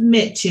who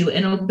submit to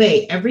and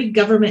obey every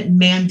government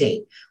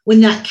mandate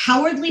when that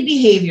cowardly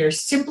behavior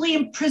simply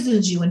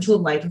imprisons you into a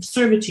life of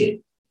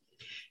servitude.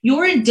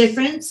 Your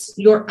indifference,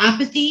 your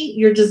apathy,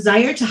 your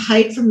desire to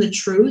hide from the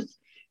truth,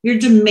 your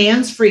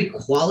demands for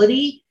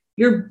equality,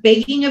 your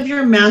begging of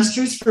your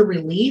masters for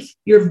relief,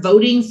 your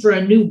voting for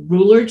a new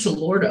ruler to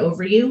lord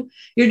over you,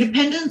 your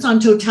dependence on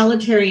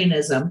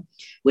totalitarianism,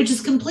 which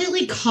is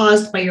completely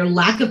caused by your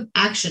lack of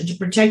action to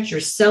protect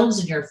yourselves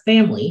and your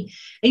family,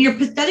 and your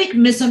pathetic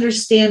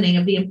misunderstanding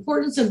of the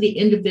importance of the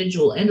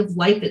individual and of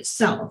life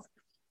itself,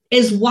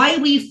 is why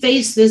we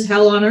face this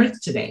hell on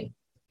earth today.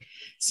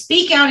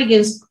 Speak out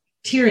against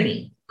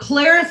tyranny,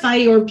 clarify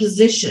your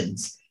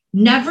positions,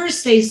 never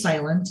stay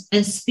silent,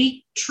 and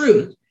speak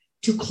truth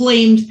to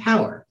claimed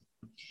power.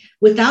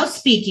 Without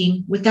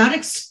speaking, without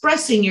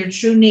expressing your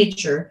true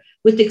nature,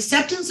 with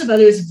acceptance of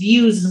others'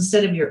 views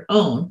instead of your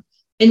own,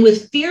 And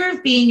with fear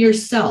of being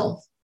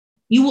yourself,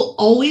 you will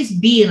always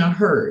be in a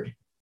herd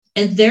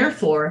and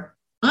therefore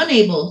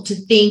unable to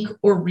think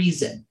or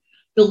reason.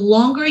 The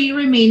longer you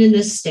remain in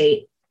this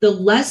state, the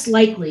less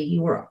likely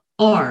you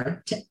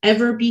are to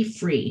ever be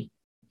free,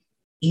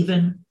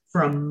 even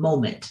for a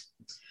moment.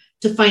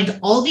 To find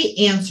all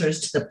the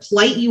answers to the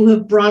plight you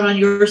have brought on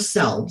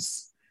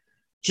yourselves,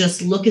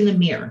 just look in the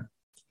mirror.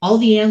 All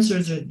the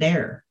answers are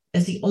there,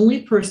 as the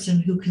only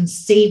person who can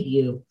save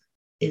you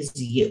is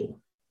you.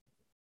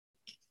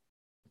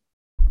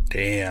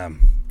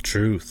 Damn.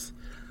 Truth.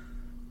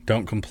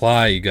 Don't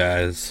comply, you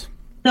guys.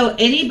 So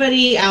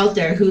anybody out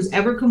there who's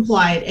ever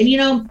complied,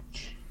 and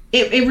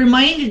it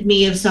reminded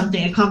me of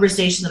something, a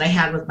conversation that I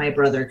had with my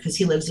brother, because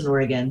he lives in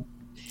Oregon.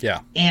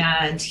 Yeah.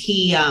 And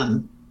he,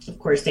 of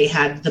course, they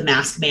had the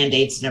mask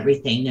mandates and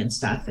everything and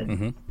stuff.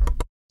 And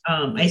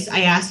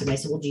I asked him, I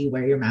said, well, do you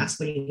wear your mask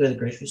when you go to the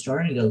grocery store?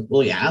 And he goes,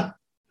 well, yeah.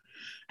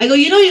 I go,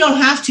 you don't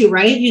have to,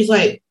 right? He's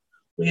like,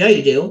 well, yeah,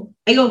 you do.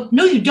 I go,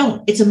 no, you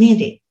don't. It's a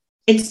mandate.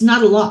 It's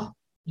not a law.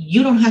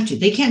 You don't have to.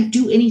 They can't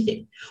do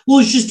anything. Well,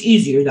 it's just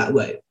easier that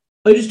way.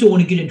 I just don't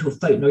want to get into a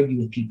fight and argue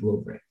with people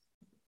over it.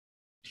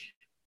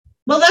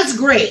 Well, that's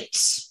great.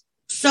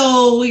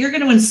 So you're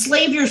going to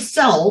enslave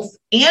yourself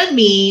and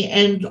me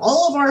and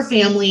all of our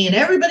family and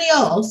everybody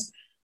else,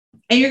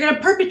 and you're going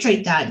to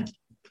perpetrate that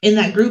in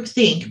that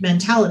groupthink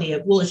mentality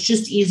of, well, it's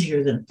just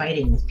easier than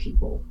fighting with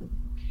people.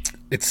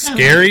 It's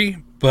scary,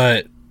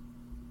 but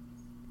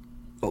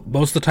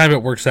most of the time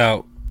it works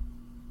out.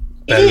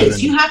 It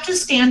is. You have to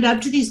stand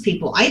up to these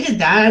people. I did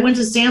that. I went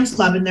to Sam's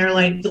Club and they're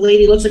like, the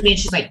lady looks at me and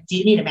she's like, do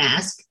you need a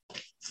mask?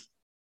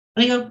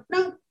 And I go,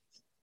 no.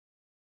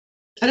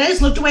 And I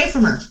just looked away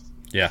from her.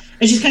 Yeah.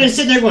 And she's kind of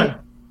sitting there going.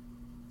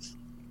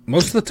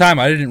 Most of the time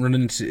I didn't run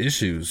into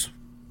issues.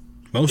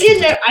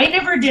 I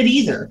never did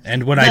either.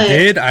 And when I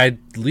did, I'd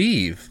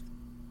leave.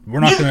 We're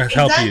not going to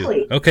help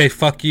you. Okay,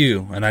 fuck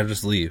you. And I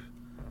just leave.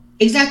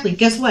 Exactly.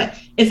 Guess what?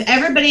 If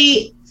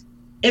everybody,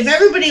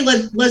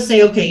 let's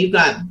say, okay, you've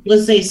got,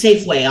 let's say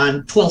Safeway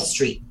on 12th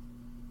Street,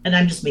 and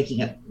I'm just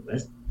making up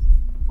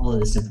all of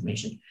this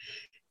information.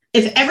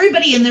 If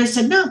everybody in there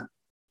said, no,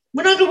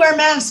 we're not going to wear a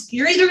mask,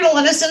 you're either going to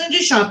let us in and do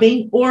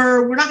shopping,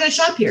 or we're not going to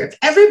shop here. If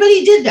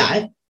everybody did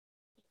that,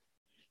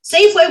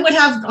 Safeway would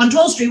have, on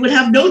 12th Street, would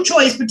have no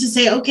choice but to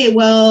say, okay,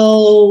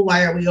 well,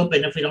 why are we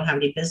open if we don't have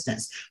any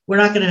business? We're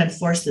not going to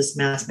enforce this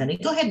mask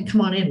mandate. Go ahead and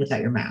come on in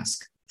without your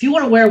mask. If you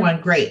want to wear one,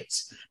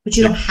 great. But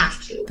you don't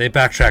have to. They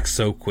backtrack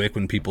so quick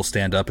when people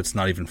stand up, it's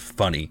not even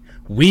funny.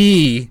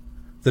 We,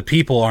 the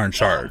people, are in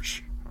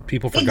charge.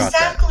 People forgot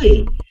that.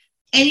 Exactly.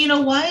 And you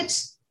know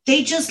what?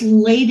 They just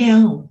lay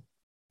down.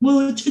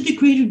 Well, it's for the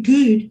greater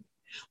good.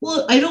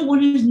 Well, I don't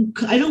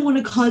want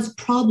to cause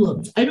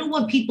problems. I don't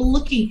want people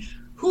looking.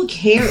 Who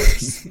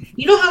cares?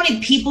 You know how many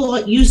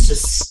people used to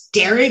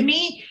stare at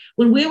me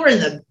when we were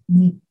in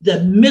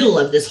the middle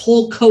of this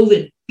whole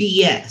COVID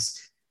BS?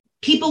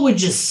 People would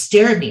just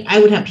stare at me.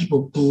 I would have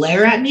people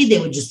glare at me. They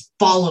would just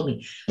follow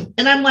me.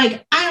 And I'm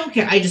like, I don't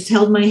care. I just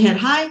held my head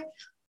high.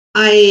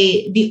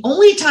 The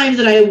only time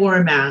that I wore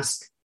a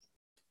mask,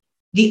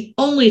 the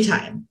only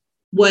time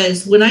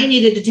was when I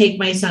needed to take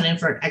my son in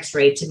for an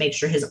x-ray to make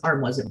sure his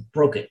arm wasn't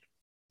broken.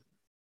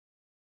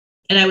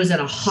 And I was in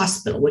a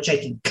hospital, which I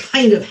can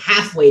kind of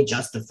halfway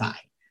justify.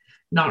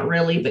 Not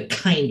really, but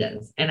kind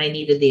of. And I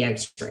needed the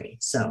x-ray.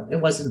 So it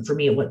wasn't for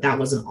me. That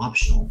wasn't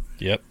optional.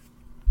 Yep.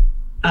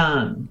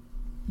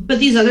 But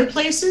these other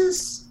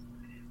places,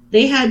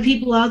 they had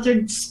people out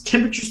there,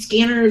 temperature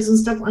scanners and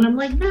stuff. And I'm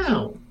like,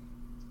 no.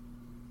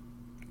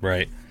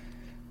 Right.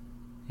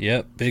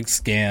 Yep. Big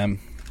scam.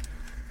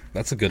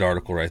 That's a good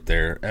article right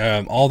there.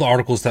 All the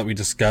articles that we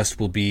discussed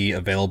will be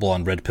available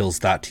on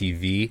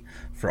redpills.tv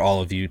for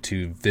all of you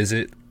to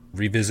visit,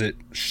 revisit,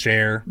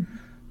 share,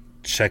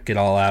 check it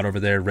all out over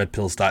there,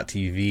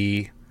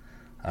 redpills.tv.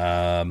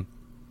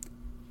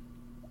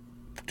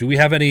 Do we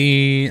have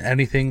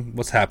anything?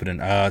 What's happening?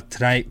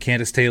 Tonight,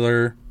 Candace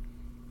Taylor.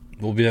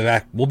 We'll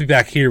be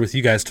back here with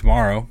you guys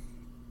tomorrow.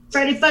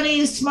 Friday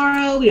Funnies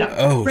tomorrow. We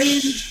got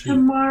Friends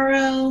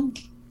tomorrow.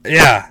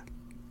 Yeah.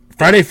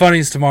 Friday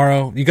Funnies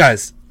tomorrow. You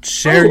guys,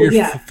 share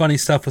your funny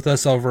stuff with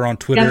us over on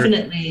Twitter.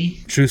 Definitely.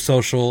 True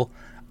Social.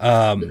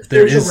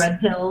 There is Red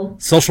Pill.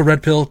 Social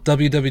Red Pill,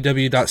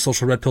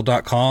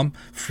 www.socialredpill.com.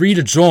 Free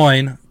to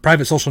join.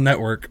 Private social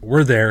network.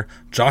 We're there.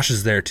 Josh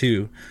is there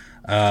too.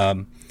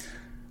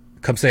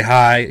 Come say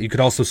hi. You could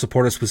also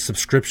support us with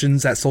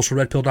subscriptions at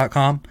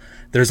socialredpill.com.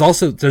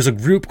 There's a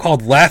group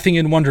called Laughing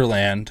in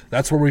Wonderland.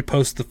 That's where we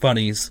post the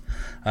funnies.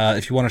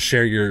 If you want to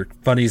share your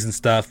funnies and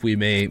stuff, we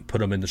may put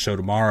them in the show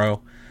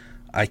tomorrow.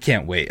 I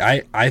can't wait.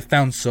 I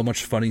found so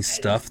much funny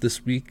stuff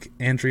this week,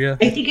 Andrea.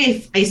 I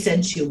think I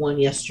sent you one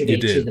yesterday. You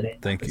did. Too,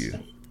 Thank you.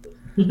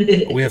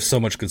 We have so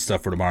much good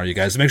stuff for tomorrow, you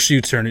guys. Make sure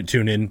you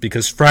tune in,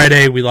 because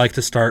Friday we like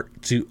to start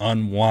to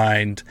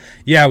unwind.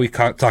 Yeah, we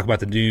talk about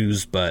the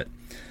news, but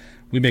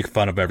we make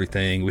fun of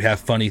everything. We have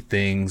funny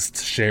things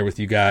to share with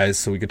you guys,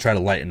 so we can try to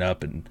lighten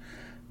up and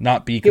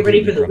not be get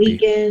ready for the grumpy.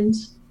 weekend.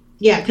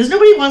 Yeah, because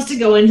nobody wants to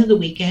go into the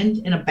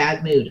weekend in a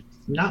bad mood.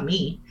 not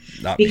me.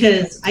 Not me.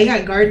 Because I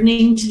got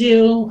gardening to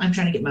do. I'm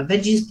trying to get my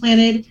veggies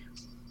planted.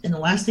 And the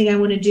last thing I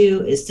want to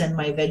do is send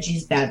my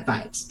veggies bad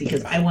vibes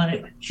because I want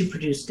it to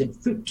produce good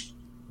fruit.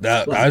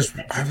 I was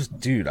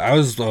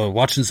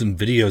watching some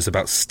videos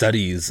about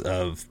studies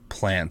of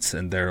plants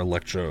and their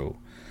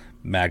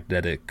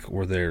electromagnetic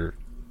or their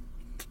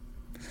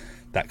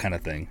that kind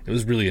of thing. It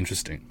was really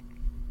interesting.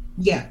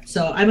 Yeah,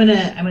 so I'm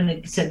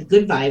gonna send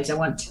good vibes. I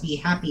want to be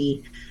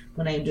happy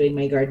when I'm doing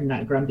my garden,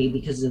 not grumpy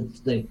because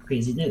of the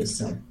crazy news.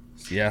 So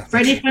yeah,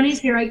 Friday funnies,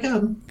 here I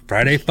come.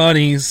 Friday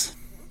funnies.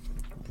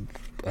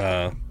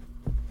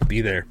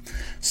 Be there.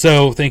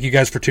 So thank you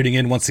guys for tuning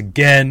in once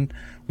again.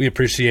 We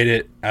appreciate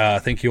it.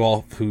 Thank you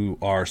all who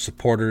are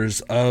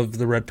supporters of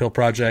the Red Pill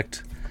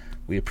Project.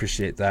 We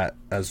appreciate that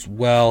as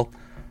well.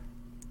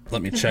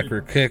 Let me check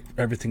real quick.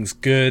 Everything's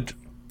good.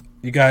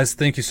 You guys,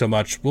 thank you so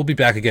much. We'll be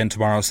back again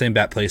tomorrow. Same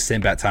bat place,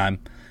 same bat time.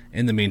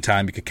 In the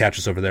meantime, you can catch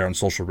us over there on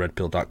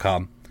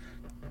socialredpill.com.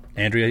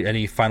 Andrea,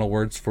 any final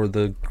words for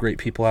the great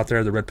people out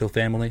there, the Red Pill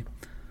family?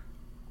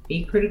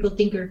 Be a critical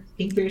thinker.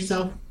 Think for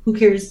yourself. Who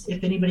cares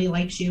if anybody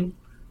likes you?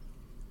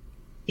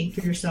 Think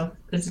for yourself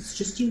because it's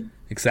just you.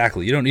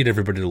 Exactly. You don't need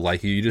everybody to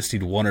like you. You just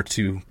need one or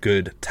two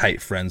good,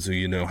 tight friends who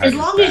you know have As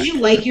your long back. as you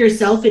like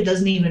yourself, it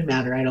doesn't even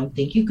matter, I don't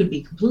think. You could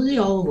be completely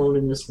all alone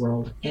in this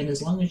world. And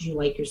as long as you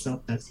like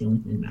yourself, that's the only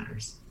thing that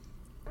matters.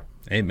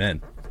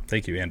 Amen.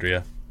 Thank you,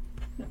 Andrea.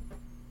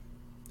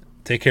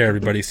 Take care,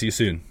 everybody. See you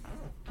soon.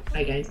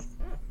 Bye, guys.